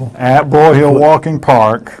pool. At Broad Hill Walking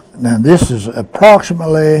Park. Now this is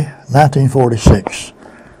approximately 1946.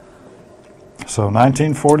 So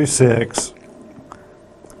 1946,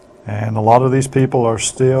 and a lot of these people are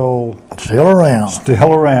still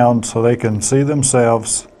around, so they can see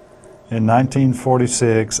themselves in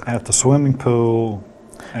 1946 at the swimming pool.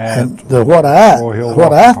 And what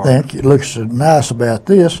I think it looks nice about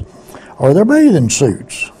this are their bathing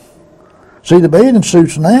suits. See, the bathing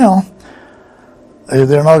suits now,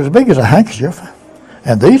 they're not as big as a handkerchief.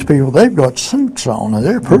 And these people, they've got suits on, and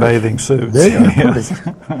they're pretty. Bathing suits. They're pretty.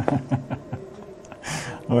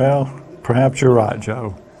 Well, perhaps you're right,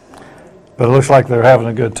 Joe. But it looks like they're having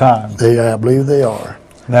a good time. I believe they are.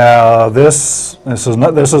 Now, this is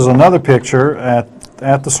another picture at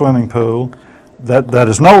the swimming pool that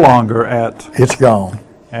is no longer at. It's gone.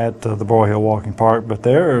 At the Broad Hill Walking Park, but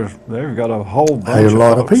they've got a whole bunch There's a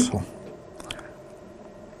lot of people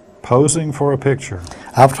posing for a picture.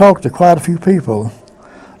 I've talked to quite a few people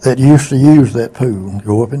that used to use that pool,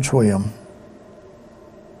 go up and swim.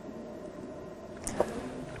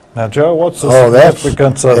 Now, Joe, what's the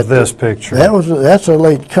significance of this picture? That's a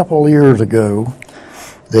late couple of years ago.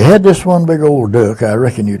 They had this one big old duck, I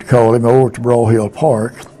reckon you'd call him, over at Broad Hill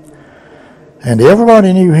Park. And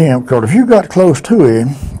everybody knew him, because if you got close to him,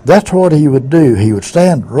 that's what he would do. He would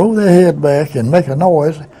stand, roll their head back, and make a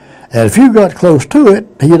noise. And if you got close to it,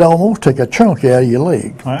 he'd almost take a chunk out of your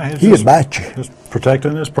leg. He'd bite you. Just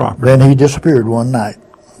protecting his property. Then he disappeared one night.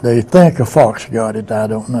 They think a fox got it, I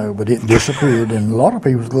don't know, but it disappeared, and a lot of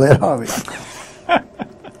people was glad of it.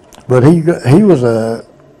 But he was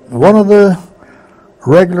one of the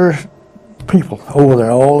regular people over there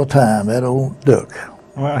all the time, that old duck.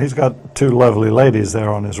 Well, he's got two lovely ladies there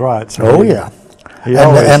on his right. So oh, yeah.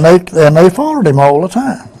 And they followed him all the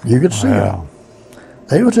time. You could see them.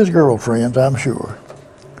 They was his girlfriends, I'm sure.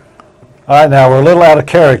 All right, now we're a little out of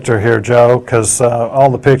character here, Joe, because all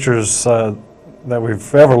the pictures that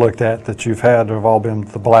we've ever looked at that you've had have all been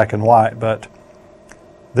the black and white, but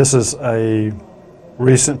this is a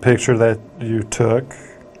recent picture that you took,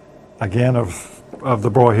 again, of of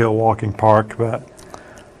the Broyhill Walking Park, but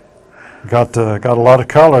got a lot of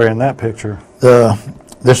color in that picture.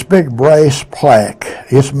 This big brass plaque,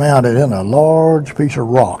 it's mounted in a large piece of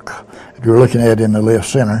rock that you're looking at in the left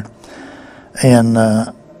center. And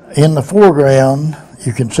in the foreground,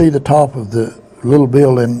 you can see the top of the little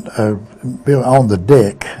building on the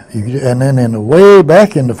deck. And then in the way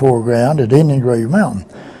back in the foreground is Indian Grave Mountain.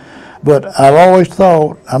 But I've always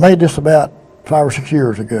thought, I made this about 5 or 6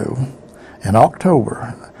 years ago in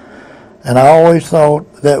October, and I always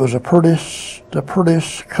thought that was the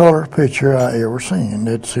prettiest color picture I ever seen.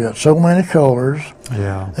 It's got so many colors,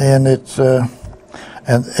 Yeah. and it's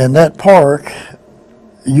and that park,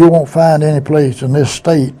 you won't find any place in this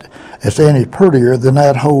state that's any prettier than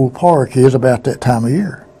that whole park is about that time of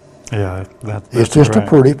year. Yeah, that's It's just correct. a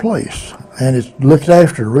pretty place, and it's looked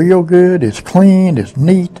after real good. It's clean, it's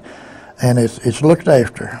neat, and it's looked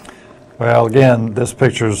after. Well, again, this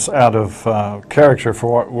picture's out of character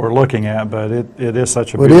for what we're looking at, but it is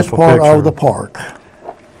such a But it's beautiful part picture. of the park.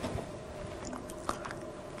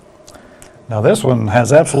 Now this one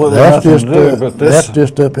has absolutely That's nothing just to do, but that's this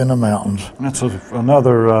just up in the mountains. that's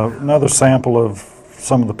another sample of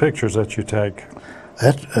some of the pictures that you take.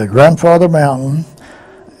 That's Grandfather Mountain.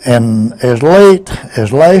 And as late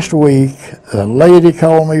as last week, a lady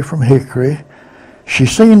called me from Hickory. She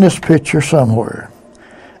seen this picture somewhere,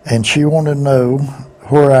 and she wanted to know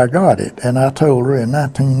where I got it. And I told her in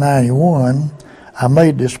 1991, I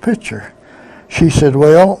made this picture. She said,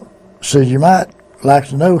 well, you might like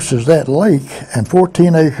to know, says that lake and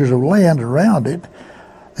 14 acres of land around it,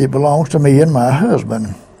 it belongs to me and my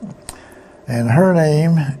husband. And her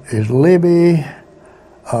name is Libby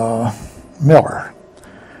Miller.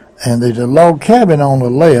 And there's a log cabin on the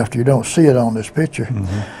left. You don't see it on this picture.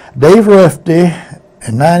 Mm-hmm. Dave Rufty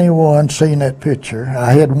in 91 seen that picture.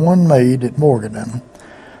 I had one made at Morganton.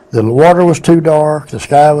 The water was too dark, the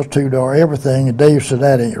sky was too dark, everything. And Dave said,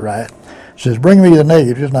 that ain't right. He says, bring me the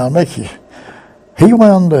negatives and I'll make you. He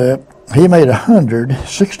wound up, he made 100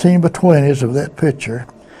 16 by 20s of that picture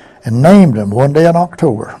and named them one day in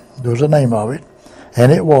October. There was a name of it.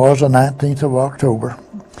 And it was the 19th of October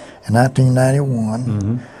in 1991.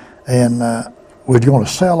 Mm-hmm. And we're going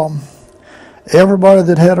to sell them. Everybody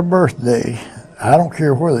that had a birthday, I don't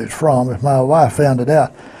care where it's from, if my wife found it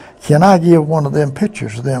out, can I give one of them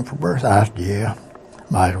pictures to them for birthday? I said, yeah.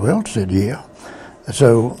 Might as well said, yeah.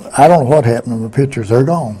 So I don't know what happened to the pictures. They're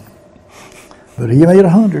gone. But he made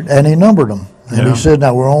 100, and he numbered them. And he said,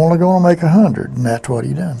 now we're only going to make 100, and that's what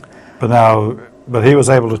he done. But he was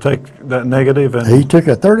able to take that negative and... He took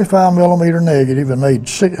a 35 millimeter negative and made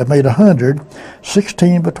 100,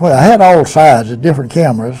 16 by 20. I had all sizes, different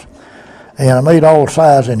cameras, and I made all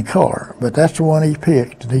size in color. But that's the one he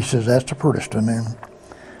picked, and he says that's the prettiest one then.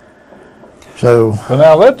 So... But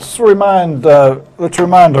now let's remind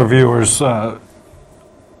our viewers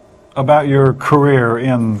about your career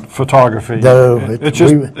in photography. No, it's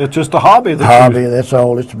just a hobby. That's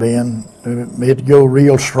all it's been. It'd go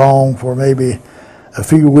real strong for maybe a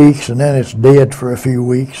few weeks, and then it's dead for a few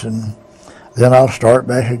weeks, and then I'll start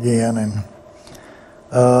back again. And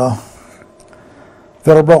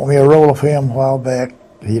fellow brought me a roll of film a while back.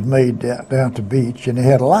 He'd made down at the beach, and it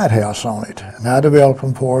had a lighthouse on it. And I developed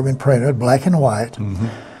them for him and printed black and white. Mm-hmm.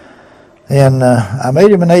 And I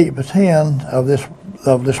made him an 8 by 10 of this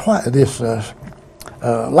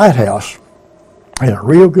lighthouse. And a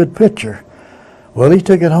real good picture. Well, he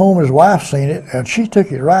took it home, his wife seen it, and she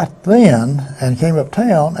took it right then and came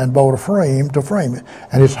uptown and bought a frame to frame it.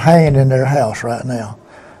 And it's hanging in their house right now.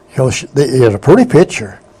 Because it's a pretty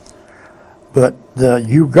picture. But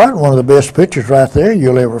you've got one of the best pictures right there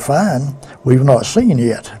you'll ever find. We've not seen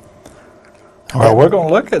yet. Well, we're going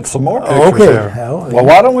to look at some more pictures there. Well,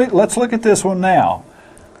 why don't let's look at this one now.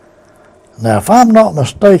 Now, if I'm not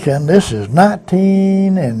mistaken, this is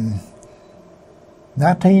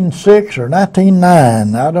 1906 or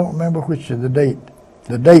 1909. I don't remember which of the date.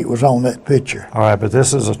 The date was on that picture. All right, but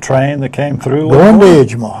this is a train that came through. Going to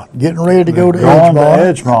Edgemont, getting ready to go to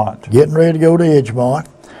Edgemont. Getting ready to go to Edgemont,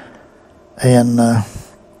 and.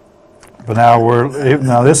 But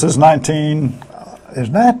now this is 19. It's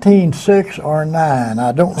 1906 or 9.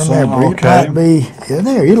 I don't remember. Okay. It might be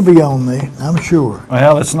there. It'll be on there, I'm sure.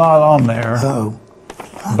 Well, it's not on there. Oh.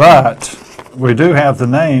 But we do have the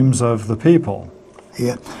names of the people.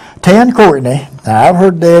 Yeah. Tan Courtney. Now, I've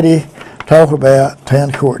heard Daddy talk about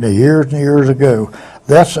Tan Courtney years and years ago.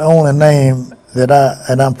 That's the only name that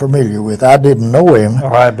I'm familiar with. I didn't know him.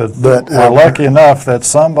 All right, but we're lucky enough that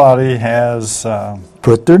somebody has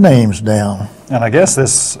put their names down. And I guess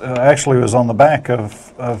this actually was on the back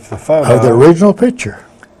of the photo. Of the original picture.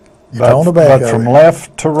 It's on the back but from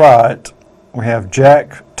left to right, we have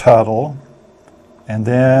Jack Tuttle, and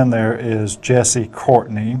then there is Jesse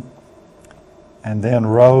Courtney, and then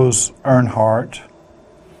Rose Earnhardt,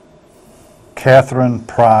 Catherine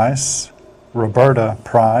Price, Roberta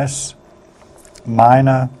Price,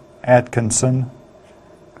 Mina Atkinson,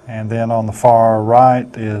 and then on the far right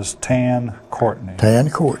is Tan Courtney. Tan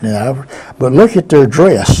Courtney. But look at their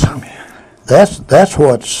dress. That's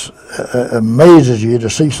what amazes you, to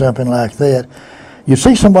see something like that. You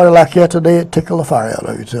see somebody like that today, it tickle the fire out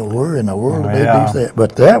of you. So where in the world did they do that?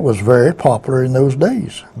 But that was very popular in those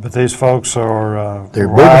days. But these folks are they're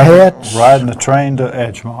big hats, riding the train to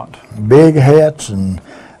Edgemont. Big hats and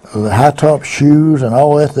high top shoes and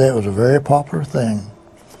all that. That was a very popular thing.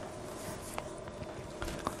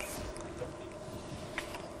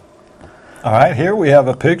 All right, here we have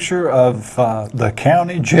a picture of the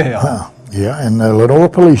county jail. Yeah, and the Lenoir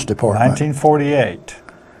Police Department. 1948.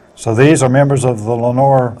 So these are members of the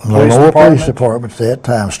Lenoir Police Department at that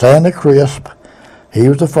time. Stanley Crisp, he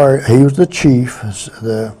was the chief,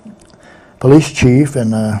 the police chief,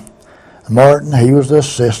 and Martin, he was the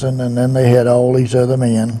assistant, and then they had all these other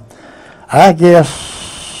men. I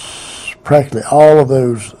guess practically all of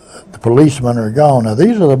those, the policemen are gone. Now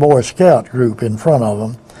these are the Boy Scout group in front of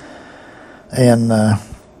them, and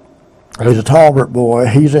there's a Talbert boy,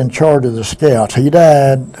 he's in charge of the Scouts. He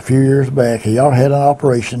died a few years back. He had an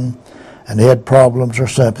operation and he had problems or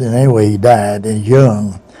something. Anyway, he died and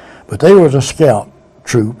young. But they was a Scout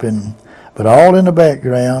troop, but all in the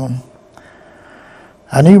background.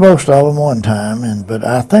 I knew most of them one time, but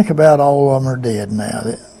I think about all of them are dead now.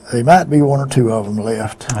 There might be one or two of them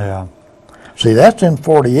left. Yeah. See, that's in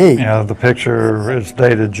 48. Yeah, the picture is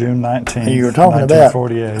dated June 19th, you were talking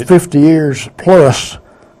 1948. about 50 years plus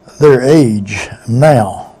their age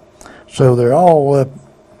now. So they're all up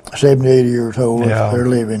 70, 80 years old. Yeah. They're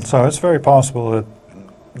living. So it's very possible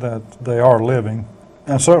that they are living.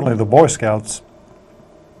 And certainly the Boy Scouts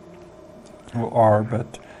are,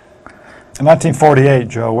 but in 1948,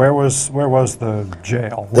 Joe, where was the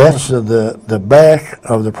jail? That's the back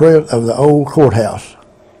of the old courthouse.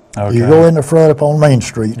 Okay. You go in the front up on Main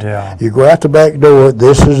Street. Yeah. You go out the back door.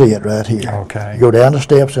 This is it right here. Okay. You go down the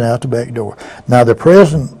steps and out the back door. Now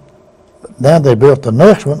now they built the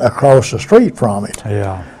next one across the street from it.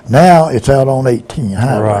 Yeah. Now it's out on 18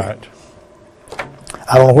 Highway. Right.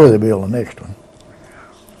 I don't know where they build the next one.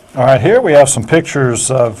 All right, here we have some pictures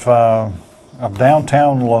of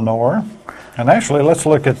downtown Lenoir. And actually, let's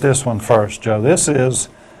look at this one first, Joe. This is...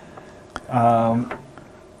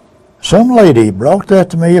 Some lady brought that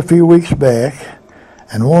to me a few weeks back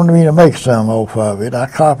and wanted me to make some off of it. I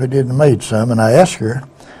copied it and made some, and I asked her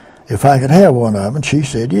if I could have one of them, and she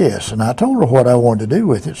said yes. And I told her what I wanted to do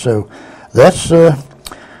with it. So that's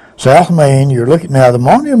South Main. You're looking now. The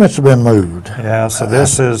monuments have been moved. Yeah. So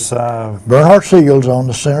this is Bernhardt Seals on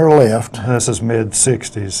the center left. This is mid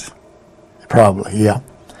 '60s. Probably, yeah.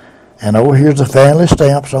 And over here's the family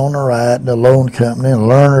stamps on the right, the loan company, and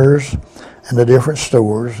Learners, and the different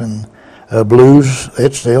stores, and Blues.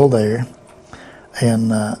 It's still there.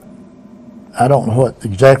 And I don't know what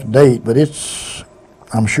exact date, but it's.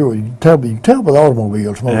 I'm sure you can tell by the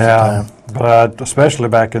automobiles most of the time. But especially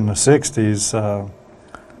back in the '60s,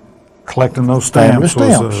 collecting those stamps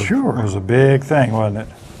was a big thing, wasn't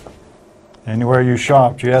it? Anywhere you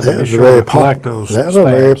shopped, you had to be sure to collect those stamps. That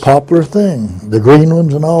was a very popular thing, the green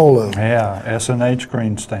ones and all of them. Yeah, S&H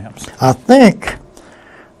green stamps. I think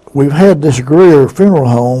we've had this Greer Funeral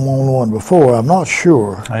Home on one before. I'm not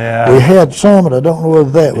sure. Yeah. We had some, but I don't know whether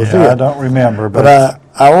that was it. I don't remember. But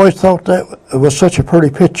I always thought that was such a pretty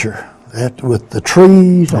picture, with the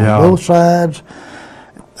trees on both sides.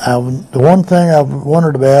 The one thing I've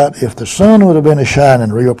wondered about, if the sun would have been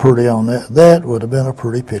shining real pretty on that would have been a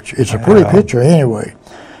pretty picture. It's a pretty picture anyway.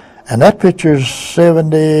 And that picture's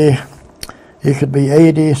 70, it could be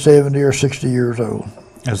 80, 70, or 60 years old.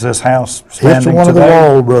 Is this house standing It's one today? of the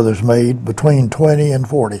Wall brothers made between 20 and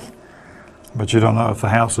 40. But you don't know if the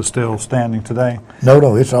house is still standing today?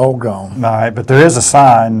 No, it's all gone. All right, but there is a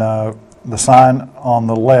sign, the sign on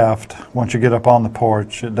the left, once you get up on the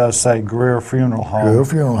porch, it does say Greer Funeral Home. Greer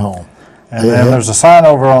Funeral Home. And then there's a sign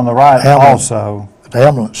over on the right also. The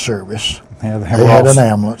ambulance service. Yeah, they had an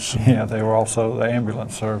ambulance. Yeah, they were also the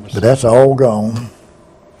ambulance service. But that's all gone.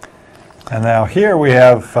 And now here we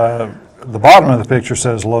have, the bottom of the picture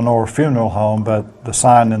says Lenoir Funeral Home, but the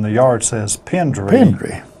sign in the yard says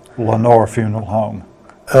Pendry Lenoir Funeral Home.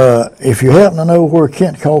 If you happen to know where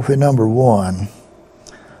Kent Coffee number 1,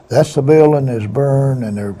 that's the building that's burned,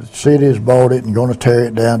 and the city's bought it and going to tear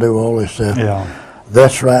it down, do all this stuff. Yeah.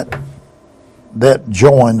 That's right. That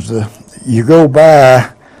joins you go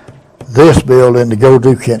by this building to go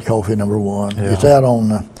do Kent Coffee number 1. Yeah. It's out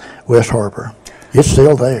on West Harper. It's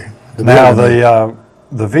still there. Now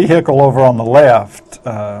the vehicle over on the left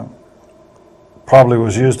probably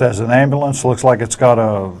was used as an ambulance. Looks like it's got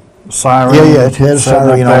a siren. Yeah, it has a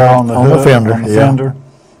siren on the hood, fender. On the fender.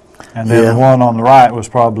 And then the one on the right was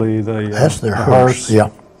probably that's their hearse. Yeah,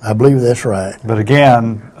 I believe that's right. But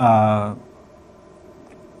again,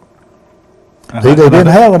 they didn't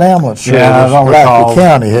have an ambulance service like the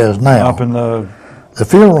county has now. Up in the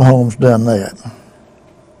funeral home's done that.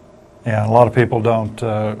 Yeah, a lot of people don't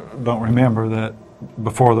remember that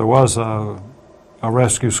before there was a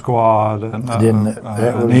rescue squad and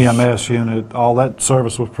an EMS unit. All that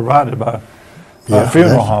service was provided by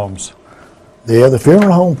funeral homes. Yeah, the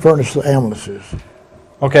funeral home furnished the ambulances.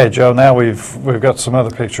 Okay, Joe. Now we've got some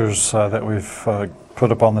other pictures that we've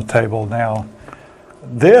put up on the table. Now,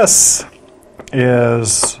 this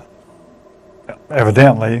is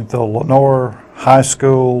evidently the Lenoir High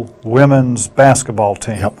School women's basketball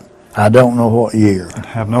team. Yep. I don't know what year. I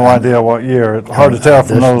have no idea what year. It's hard to tell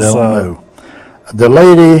from those. The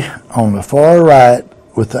lady on the far right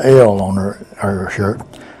with the L on her shirt,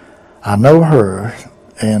 I know her,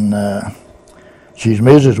 and she's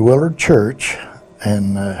Mrs. Willard Church,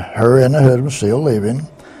 and her and her husband still living,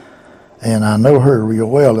 and I know her real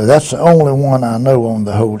well. That's the only one I know on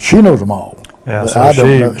the whole. She knows them all. Yeah, so I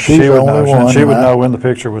don't know. She's the only one. She would know when the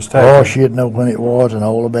picture was taken. Oh, she'd know when it was and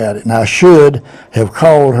all about it. And I should have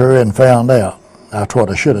called her and found out. That's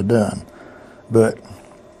what I should have done, but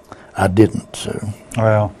I didn't. So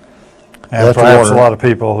well, and perhaps a lot of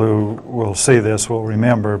people who will see this will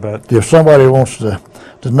remember. But if somebody wants to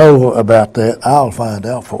know about that, I'll find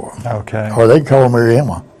out for them. Okay. Or they can call me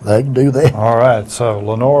Emma. They can do that. All right. So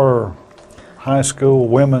Lenoir High School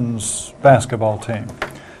women's basketball team.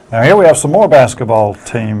 Now here we have some more basketball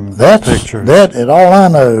team pictures. That is all I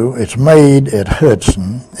know. It's made at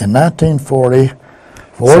Hudson in 1940.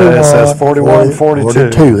 41, it says 41,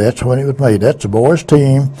 42. That's when it was made. That's the boys'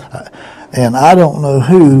 team. And I don't know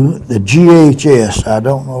who, the GHS, I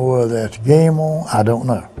don't know whether that's Gamel, I don't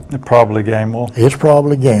know. Probably Gamel. It's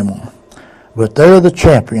probably Gamel. But they're the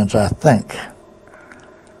champions, I think.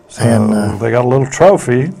 So and they got a little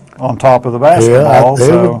trophy on top of the basketball.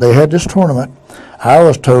 Yeah, they had this tournament, I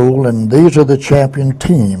was told, and these are the champion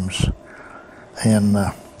teams. And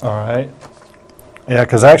all right. Yeah,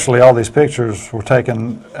 because actually all these pictures were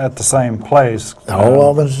taken at the same place. All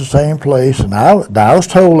of them is the same place, and I was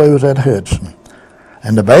told they was at Hudson.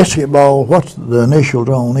 And the basketball, what's the initials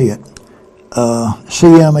on it?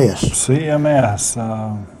 CMS. CMS.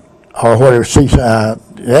 Or whatever,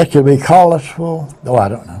 that could be Collegeville. Oh, I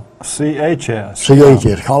don't know. CHS.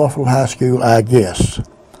 CHS, Collegeville High School, I guess.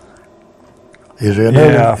 Is there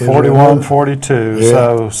another? Yeah, 41, 42. Yeah.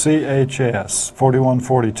 So CHS, 41,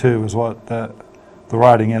 42 is what the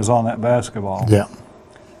writing is on that basketball. Yeah.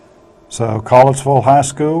 So Collegeville High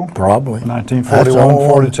School. Probably.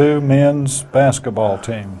 1941-42 men's basketball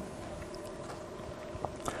team.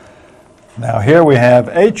 Now here we have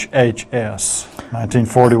HHS,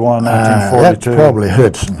 1941, 1942. That's probably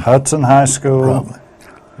Hudson. Hudson High School.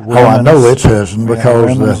 Probably. I know it's Hudson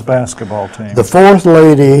because women's basketball team. The fourth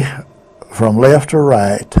lady from left to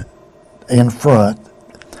right in front,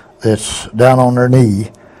 that's down on her knee,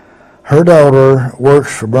 her daughter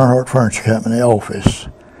works for Bernhardt Furniture Company office,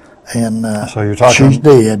 and so you're talking, she's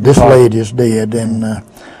dead. This lady's dead, and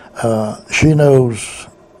she knows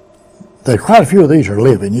that quite a few of these are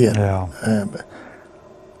living yet. Yeah.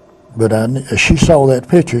 But she saw that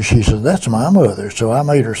picture. She said, "That's my mother." So I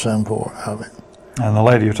made her some of it. And the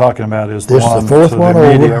lady you're talking about is the this one the fourth to one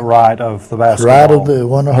the immediate over, right of the basketball. Right of the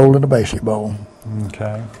one holding the basketball.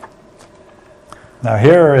 Okay. Now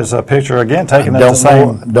here is a picture again taken at the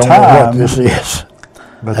same time. Don't know what this is.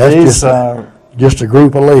 But these just a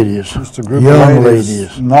group of ladies. Just a group young of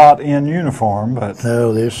ladies, not in uniform, but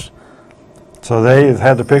no, this. So they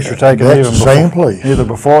had the picture taken That's even the same place. Either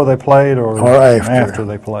before they played or after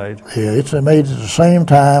they played. Yeah, it's made at the same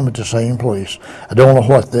time at the same place. I don't know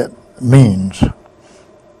what that means.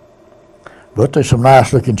 But there's some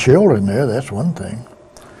nice looking children there, that's one thing.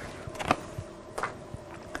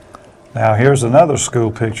 Now here's another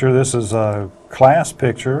school picture. This is a class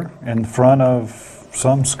picture in front of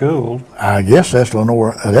some school. I guess that's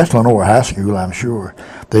Lenoir High School, I'm sure.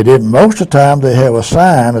 They didn't, most of the time they have a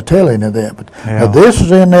sign telling you that, but yeah. This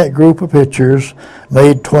is in that group of pictures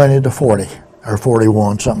made 20 to 40 or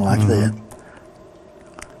 41, something like that.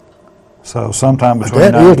 So sometime between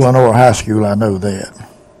that is Lenoir High School, I know that.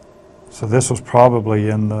 So this was probably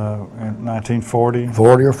in 1940?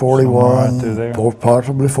 40 or 41,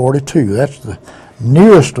 possibly 42. That's the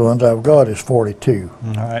nearest ones I've got is 42.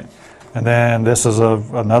 All right. And then this is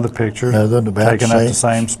another picture about taken at the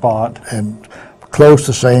same spot. And close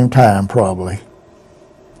the same time, probably.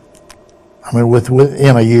 I mean,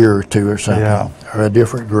 within a year or two or something. Yeah. Or a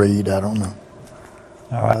different grade, I don't know.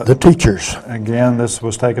 All right. The teachers. Again, this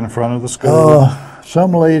was taken in front of the school.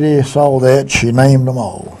 Some lady saw that, she named them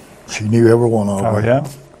all. She knew every one of them. Oh, yeah?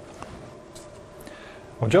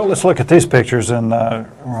 Well, Joe, let's look at these pictures, and I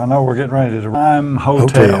know we're getting ready to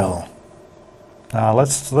Hotel. Now,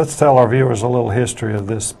 let's tell our viewers a little history of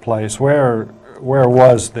this place. Where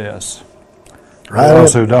was this? Right. For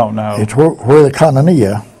those who don't know. It's where the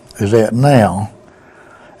Cananea is at now.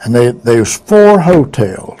 And there's 4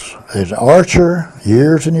 hotels. There's Archer,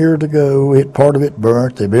 years and years ago. Part of it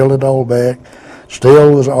burnt. They built it all back.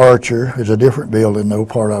 Still was Archer. It's a different building, no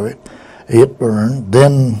part of it. It burned.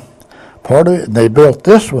 Then part of it, they built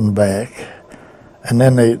this one back, and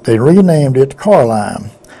then they renamed it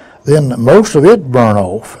Carline. Then most of it burned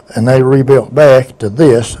off, and they rebuilt back to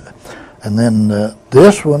this. And then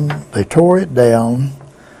this one, they tore it down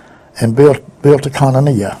and built the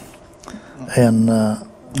Cananea. And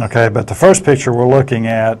okay, but the first picture we're looking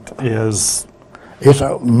at is... It's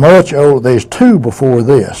much older. There's 2 before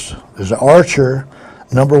this. There's Archer,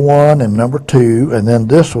 number 1 and number 2, and then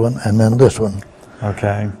this one, and then this one.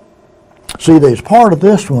 Okay. See, there's part of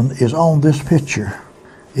this one is on this picture.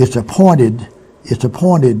 It's a pointed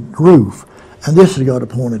roof, and this has got a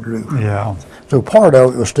pointed roof. Yeah. So part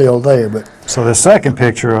of it was still there, but... So the second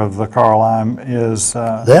picture of the Carline is...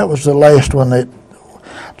 that was the last one that...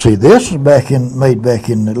 See, this is made back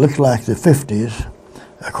in, it looks like the 50s,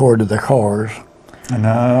 according to the cars.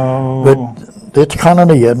 No. But it's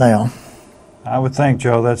Cananea now. I would think,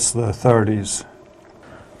 Joe, that's the 30s.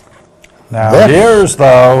 Now, here's,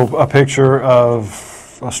 though, a picture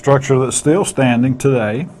of a structure that's still standing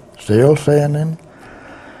today. Still standing.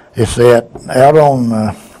 It's out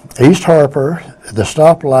on East Harper, the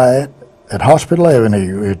stoplight at Hospital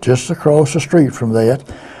Avenue. It's just across the street from that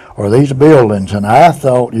are these buildings. And I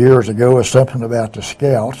thought years ago it was something about the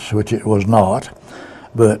Scouts, which it was not.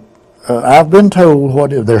 But I've been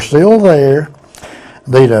told they're still there.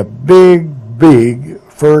 There's a big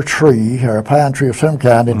fir tree or a pine tree of some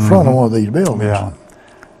kind in front of one of these buildings. Yeah.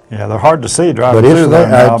 Yeah, they're hard to see driving but through there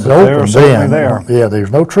now, but they're certainly there. Yeah,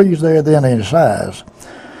 there's no trees there then any size.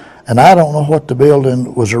 And I don't know what the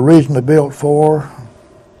building was originally built for.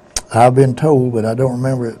 I've been told, but I don't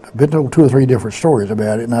remember it. I've been told 2 or 3 different stories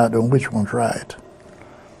about it, and I don't know which one's right.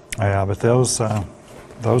 Yeah, but those are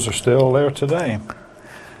still there today.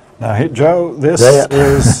 Now, Joe, this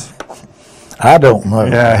is... I don't know.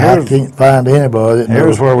 Yeah, I can't find anybody that knows.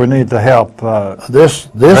 Here's where we need the help. This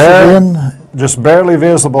is just barely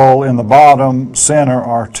visible in the bottom center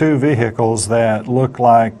are 2 vehicles that look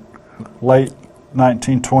like late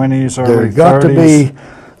 1920s, early 30s. There's got to be,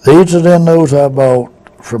 these are in those I bought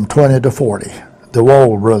from 20 to 40. The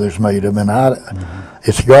Wall brothers made them, and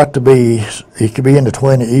it's got to be, it could be in the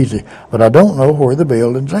 20 easy, but I don't know where the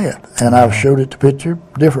building's at. And I've showed it to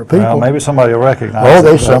different people. Well, maybe somebody will recognize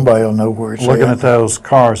it. Somebody will know where it's looking at those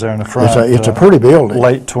cars there in the front. It's a pretty building.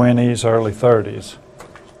 Late 20s, early 30s.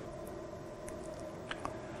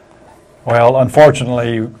 Well,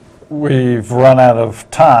 unfortunately, we've run out of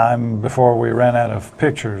time before we ran out of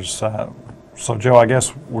pictures. So, Joe, I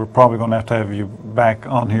guess we're probably going to have you back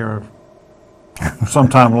on here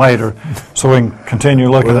sometime later so we can continue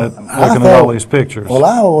looking at all these pictures. Well,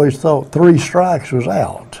 I always thought 3 strikes was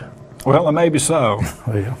out. Well, maybe so.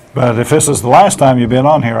 Yeah. But if this is the last time you've been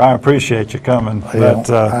on here, I appreciate you coming. Yeah,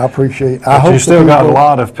 I appreciate it. I hope you still got a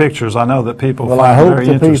lot of pictures. I know that people find very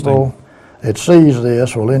interesting. I hope the people that sees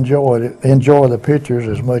this will enjoy the pictures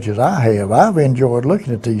as much as I have. I've enjoyed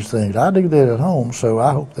looking at these things. I do that at home, so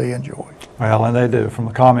I hope they enjoy it. Well, and they do. From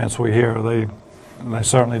the comments we hear, they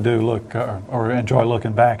certainly do look or enjoy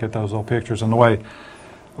looking back at those old pictures and the way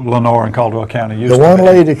Lenoir and Caldwell County used to be. The one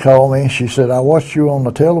lady called me, she said, I watched you on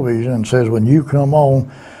the television, and says, when you come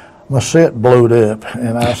on, my set blowed up.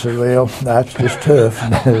 And I said, well, that's just tough.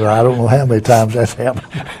 I don't know how many times that's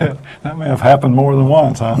happened. That may have happened more than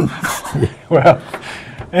once, huh? Well,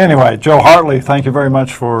 anyway, Joe Hartley, thank you very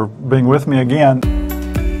much for being with me again.